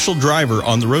every commercial driver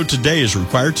on the road today is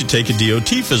required to take a DOT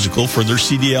physical for their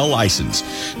CDL license.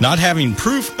 Not having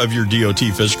proof of your DOT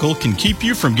physical can keep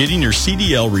you from getting your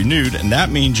CDL renewed, and that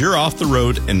means you're off the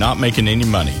road and not making any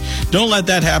money. Don't let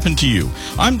that happen to you.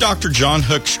 I'm Dr. John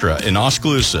Hookstra in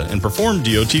Oskaloosa and perform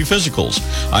DOT physicals.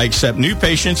 I accept new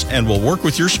patients and will work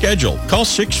with your schedule. Call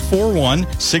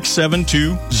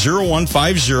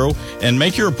 641-672-0150 and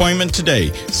make your appointment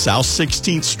today. South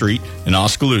 16th Street in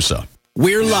Oskaloosa.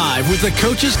 We're live with the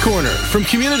Coach's Corner from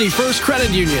Community First Credit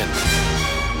Union.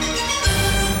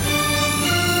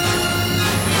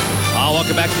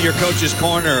 Welcome back to your Coach's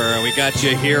Corner. We got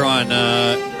you here on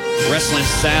Wrestling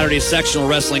Saturday, Sectional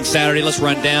Wrestling Saturday. Let's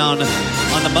run down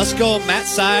on the Musco Matt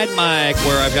side, Mike,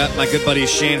 where I've got my good buddy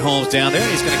Shane Holmes down there.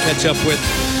 He's going to catch up with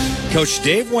Coach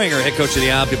Dave Winger, head coach of the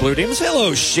Albion Blue Demons.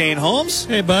 Hello, Shane Holmes.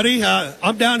 Hey, buddy.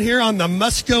 I'm down here on the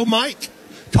Musco mic,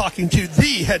 talking to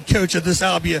the head coach of this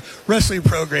Albia wrestling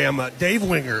program, Dave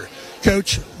Winger.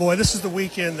 Coach, boy, this is the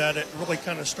weekend that it really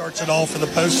kind of starts it all for the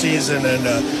postseason, and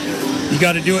you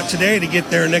got to do it today to get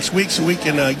there next week so we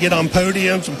can get on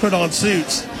podiums and put on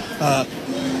suits.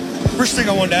 First thing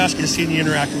I wanted to ask you is seeing you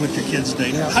interacting with your kids today.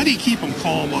 How do you keep them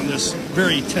calm on this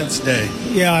very tense day?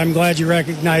 Yeah, I'm glad you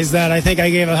recognize that. I think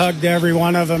I gave a hug to every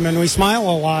one of them, and we smile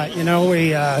a lot. You know,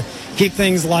 we keep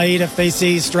things light. If they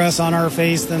see stress on our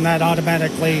face, then that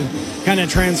automatically kind of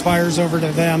transpires over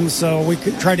to them. So we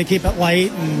could try to keep it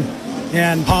light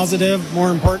and positive,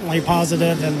 more importantly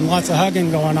positive, and lots of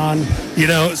hugging going on. You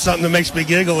know, something that makes me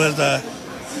giggle is,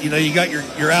 you know, you got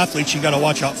your athletes you got to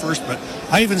watch out first, but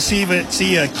I even see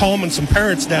calming some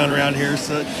parents down around here.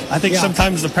 So I think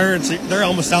sometimes the parents, they're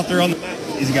almost out there on the mat.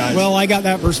 these guys? Well, I got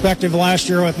that perspective last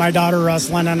year with my daughter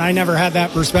wrestling, and I never had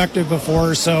that perspective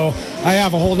before. So I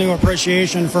have a whole new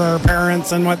appreciation for our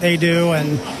parents and what they do.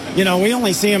 And, we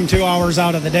only see them 2 hours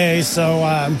out of the day.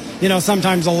 So,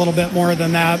 sometimes a little bit more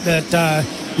than that. But,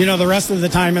 the rest of the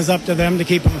time is up to them to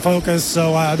keep them focused.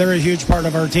 So they're a huge part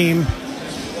of our team.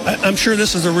 I'm sure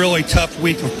this is a really tough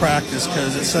week of practice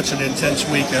because it's such an intense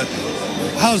week.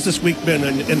 How's this week been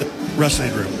in the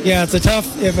wrestling room? Yeah, it's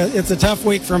a tough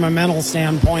week from a mental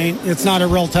standpoint. It's not a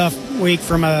real tough week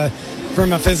from a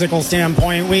physical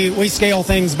standpoint. We scale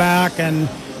things back and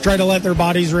try to let their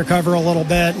bodies recover a little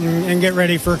bit and get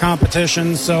ready for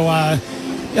competition. So I've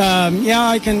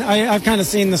kind of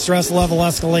seen the stress level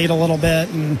escalate a little bit,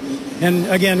 and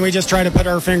again, we just try to put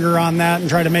our finger on that and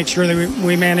try to make sure that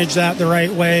we manage that the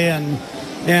right way.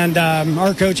 And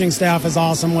our coaching staff is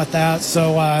awesome with that.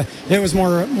 So it was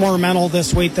more mental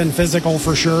this week than physical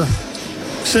for sure.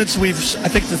 Since I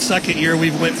think the second year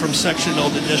we've went from sectional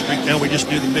to district, now we just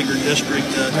do the bigger district.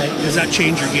 Right. Does that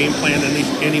change your game plan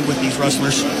any with these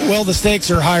wrestlers? Well, the stakes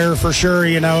are higher for sure,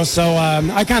 So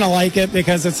I kind of like it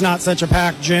because it's not such a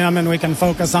packed gym, and we can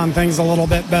focus on things a little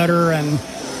bit better. And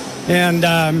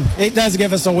it does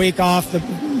give us a week off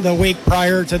the week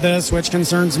prior to this, which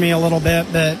concerns me a little bit,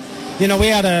 but. We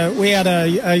had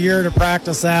a year to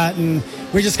practice that, and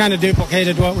we just kind of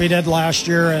duplicated what we did last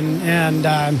year, and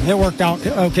it worked out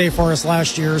okay for us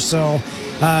last year. So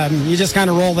you just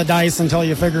kind of roll the dice until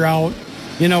you figure out,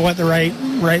 what the right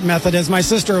method is. My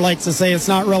sister likes to say it's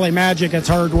not really magic, it's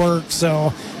hard work.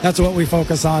 So that's what we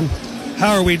focus on.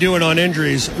 How are we doing on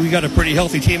injuries? We got a pretty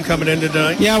healthy team coming in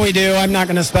tonight. Yeah, we do. I'm not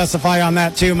going to specify on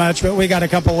that too much, but we got a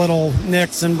couple little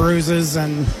nicks and bruises,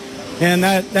 and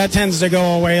that tends to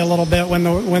go away a little bit when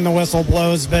the whistle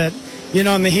blows. But, in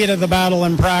the heat of the battle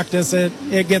in practice,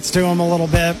 it gets to them a little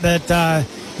bit. But,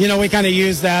 we kind of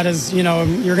use that as,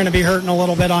 you're going to be hurting a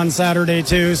little bit on Saturday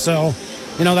too. So,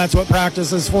 that's what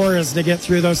practice is for, is to get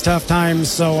through those tough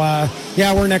times. So,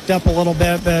 we're nicked up a little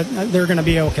bit, but they're going to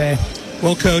be okay.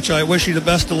 Well, Coach, I wish you the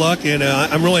best of luck, and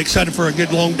I'm really excited for a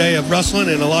good long day of wrestling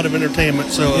and a lot of entertainment.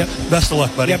 So, best of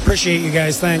luck, buddy. Yeah, appreciate you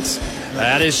guys. Thanks.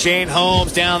 That is Shane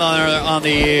Holmes down on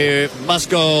the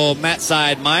Musco mat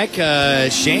side, Mike.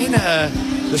 Shane,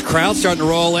 this crowd's starting to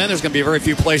roll in. There's going to be very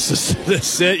few places to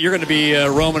sit. You're going to be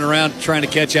roaming around trying to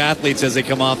catch athletes as they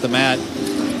come off the mat.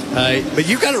 But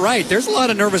you got it right. There's a lot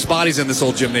of nervous bodies in this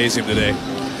old gymnasium today.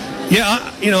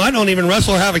 Yeah, I don't even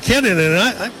wrestle or have a kid in it,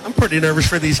 and I'm pretty nervous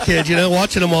for these kids.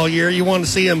 Watching them all year, you want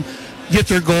to see them get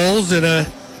their goals and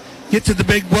get to the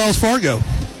big Wells Fargo.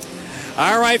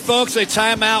 All right, folks, a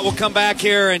timeout. We'll come back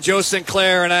here, and Joe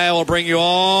Sinclair and I will bring you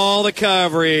all the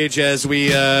coverage as we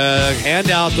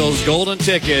hand out those golden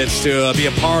tickets to be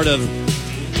a part of,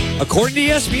 according to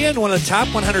ESPN, one of the top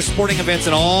 100 sporting events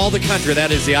in all the country.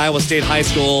 That is the Iowa State High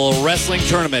School Wrestling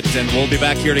Tournament, and we'll be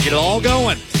back here to get it all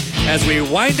going as we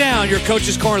wind down your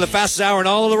Coach's Corner, the fastest hour in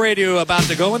all of the radio, about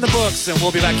to go in the books, and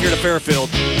we'll be back here to Fairfield.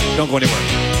 Don't go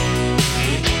anywhere.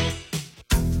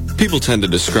 People tend to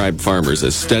describe farmers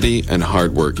as steady and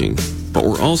hardworking, but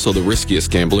we're also the riskiest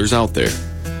gamblers out there.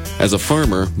 As a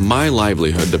farmer, my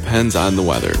livelihood depends on the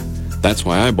weather. That's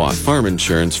why I bought farm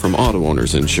insurance from Auto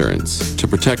Owners Insurance, to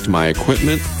protect my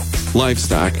equipment,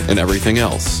 livestock, and everything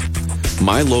else.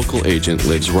 My local agent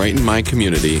lives right in my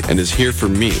community and is here for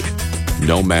me,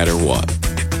 no matter what.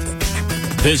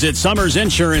 Visit Summers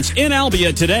Insurance in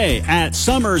Albia today at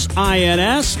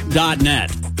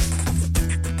summersins.net.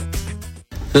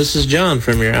 This is John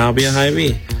from your Albia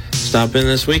Hy-Vee. Stop in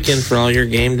this weekend for all your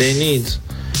game day needs.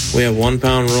 We have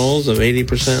 1-pound rolls of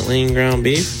 80% lean ground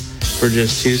beef for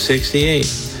just $2.68.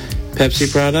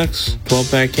 Pepsi products,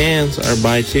 12-pack cans are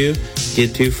buy two,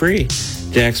 get two free.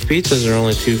 Jack's Pizzas are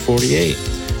only $2.48.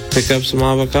 Pick up some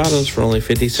avocados for only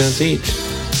 50 cents each.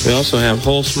 We also have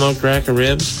whole smoked rack of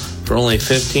ribs for only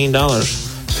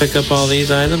 $15. Pick up all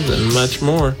these items and much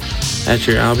more at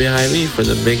your Albia Hy-Vee for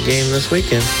the big game this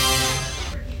weekend.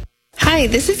 Hi,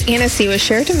 this is Anna C. with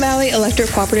Sheraton Valley Electric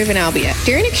Cooperative in Albia.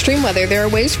 During extreme weather, there are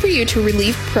ways for you to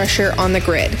relieve pressure on the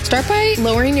grid. Start by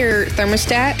lowering your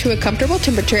thermostat to a comfortable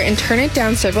temperature and turn it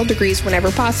down several degrees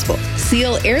whenever possible.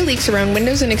 Seal air leaks around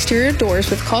windows and exterior doors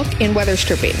with caulk and weather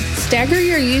stripping. Stagger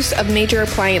your use of major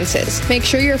appliances. Make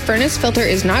sure your furnace filter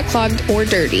is not clogged or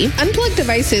dirty. Unplug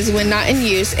devices when not in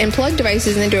use and plug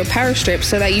devices into a power strip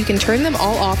so that you can turn them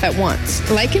all off at once.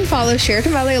 Like and follow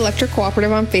Sheraton Valley Electric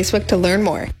Cooperative on Facebook to learn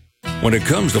more. When it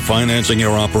comes to financing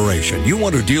your operation, you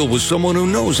want to deal with someone who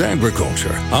knows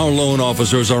agriculture. Our loan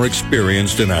officers are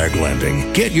experienced in ag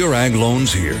lending. Get your ag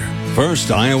loans here.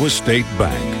 First Iowa State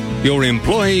Bank, your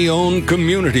employee-owned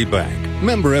community bank.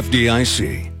 Member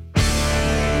FDIC.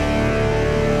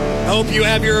 hope you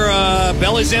have your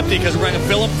bellies empty because we're going to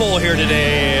fill them full here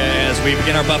today as we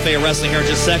begin our buffet of wrestling here in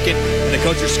just a second. And the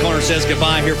Coach's Corner says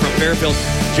goodbye here from Fairfield.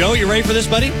 Joe, you ready for this,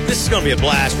 buddy? This is going to be a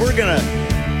blast. We're going to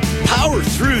power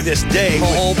through this day.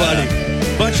 Buddy.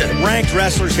 A bunch of ranked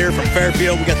wrestlers here from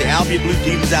Fairfield. We got the Albia Blue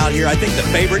Demons out here. I think the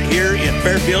favorite here in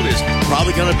Fairfield is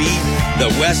probably going to be the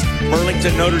West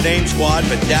Burlington Notre Dame squad,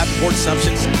 but Davenport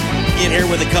Assumption's in here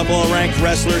with a couple of ranked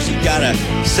wrestlers. You've got a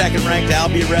second-ranked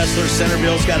Albia wrestler.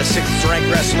 Centerville's got a sixth-ranked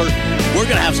wrestler. We're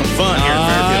going to have some fun here in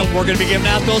Fairfield. We're going to be giving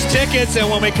out those tickets, and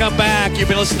when we come back, you've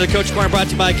been listening to Coach Corner, brought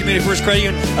to you by Community First Credit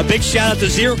Union. A big shout-out to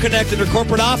Zero Connect and their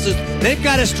corporate offices. They've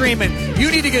got us streaming.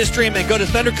 You need to get a streaming. Go to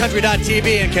thundercountry.tv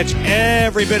and catch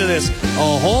every bit of this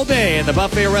a whole day, and the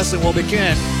buffet of wrestling will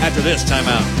begin after this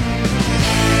timeout.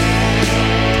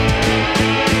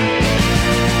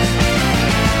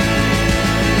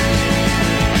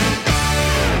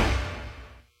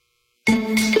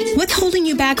 What's holding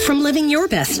you back from living your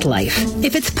best life?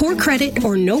 If it's poor credit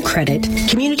or no credit,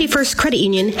 Community First Credit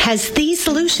Union has the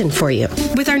solution for you.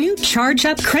 With our new Charge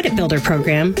Up Credit Builder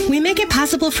program, we make it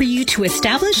possible for you to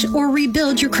establish or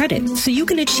rebuild your credit so you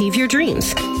can achieve your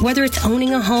dreams, whether it's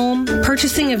owning a home,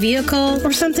 purchasing a vehicle,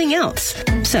 or something else.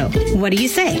 So, what do you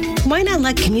say? Why not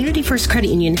let Community First Credit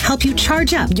Union help you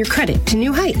charge up your credit to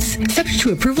new heights? Subject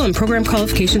to approval and program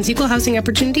qualifications, equal housing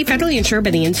opportunity, federally insured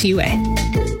by the NCUA.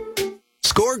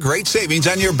 Score great savings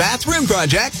on your bathroom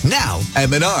project now at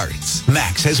Menards.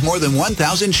 Max has more than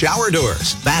 1,000 shower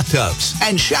doors, bathtubs,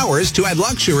 and showers to add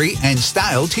luxury and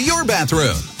style to your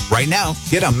bathroom. Right now,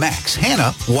 get a Max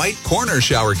Hannah White Corner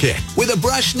Shower Kit with a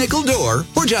brushed nickel door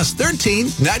for just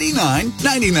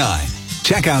 $13.99.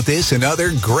 Check out this and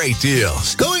other great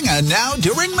deals going on now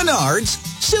during Menards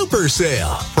Super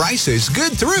Sale. Prices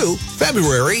good through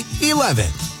February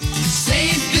 11th.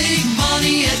 Save big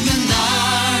money at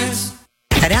Menards.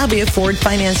 At Albia Ford,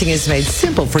 financing is made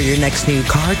simple for your next new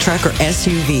car, truck, or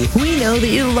SUV. We know that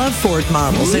you love Ford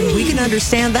models, and we can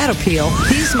understand that appeal.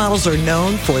 These models are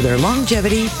known for their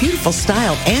longevity, beautiful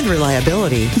style, and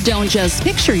reliability. Don't just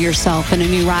picture yourself in a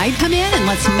new ride. Come in and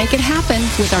let's make it happen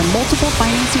with our multiple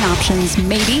financing options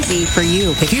made easy for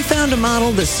you. If you found a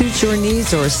model that suits your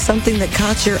needs or something that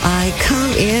caught your eye,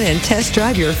 come in and test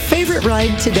drive your favorite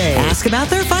ride today. Ask about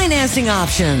their financing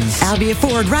options. Albia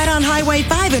Ford, right on Highway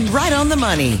 5 and right on the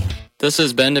money. This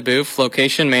is Ben DeBoof,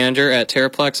 Location Manager at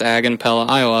Terraplex Ag in Pella,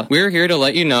 Iowa. We're here to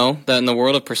let you know that in the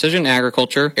world of precision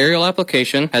agriculture, aerial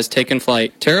application has taken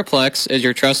flight. Terraplex is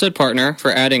your trusted partner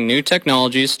for adding new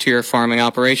technologies to your farming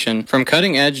operation. From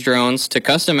cutting-edge drones to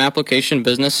custom application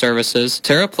business services,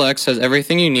 Terraplex has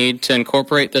everything you need to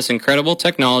incorporate this incredible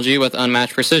technology with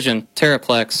unmatched precision.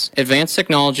 Terraplex. Advanced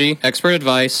technology, expert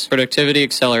advice, productivity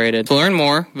accelerated. To learn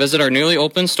more, visit our newly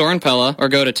opened store in Pella or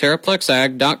go to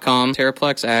terraplexag.com.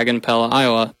 Terraplex Ag in Pella,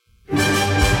 Iowa.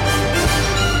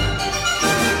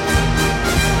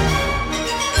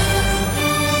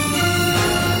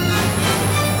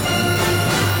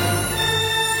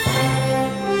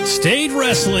 State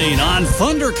Wrestling on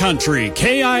Thunder Country,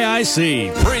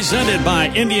 KIIC, presented by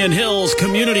Indian Hills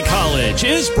Community College,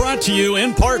 is brought to you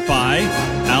in part by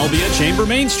Albia Chamber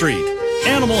Main Street,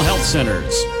 Animal Health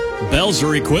Centers,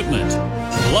 Belzer Equipment,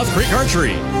 Bluff Creek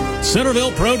Archery,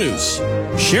 Centerville Produce,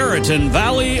 Sheraton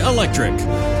Valley Electric,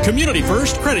 Community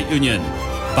First Credit Union,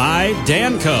 by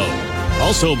Danco,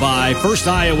 also by First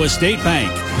Iowa State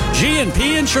Bank,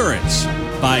 G&P Insurance,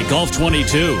 by Gulf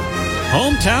 22,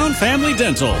 Hometown Family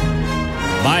Dental,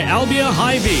 by Albia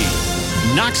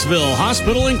Hy-Vee, Knoxville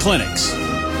Hospital and Clinics,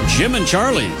 Jim and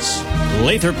Charlie's,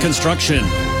 Lathrop Construction,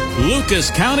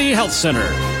 Lucas County Health Center,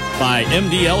 by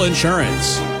MDL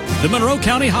Insurance, the Monroe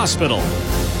County Hospital,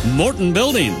 Morton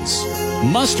Buildings,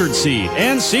 Mustard Seed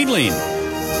and Seedling,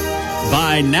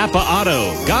 by Napa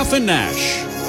Auto, Goff and Nash,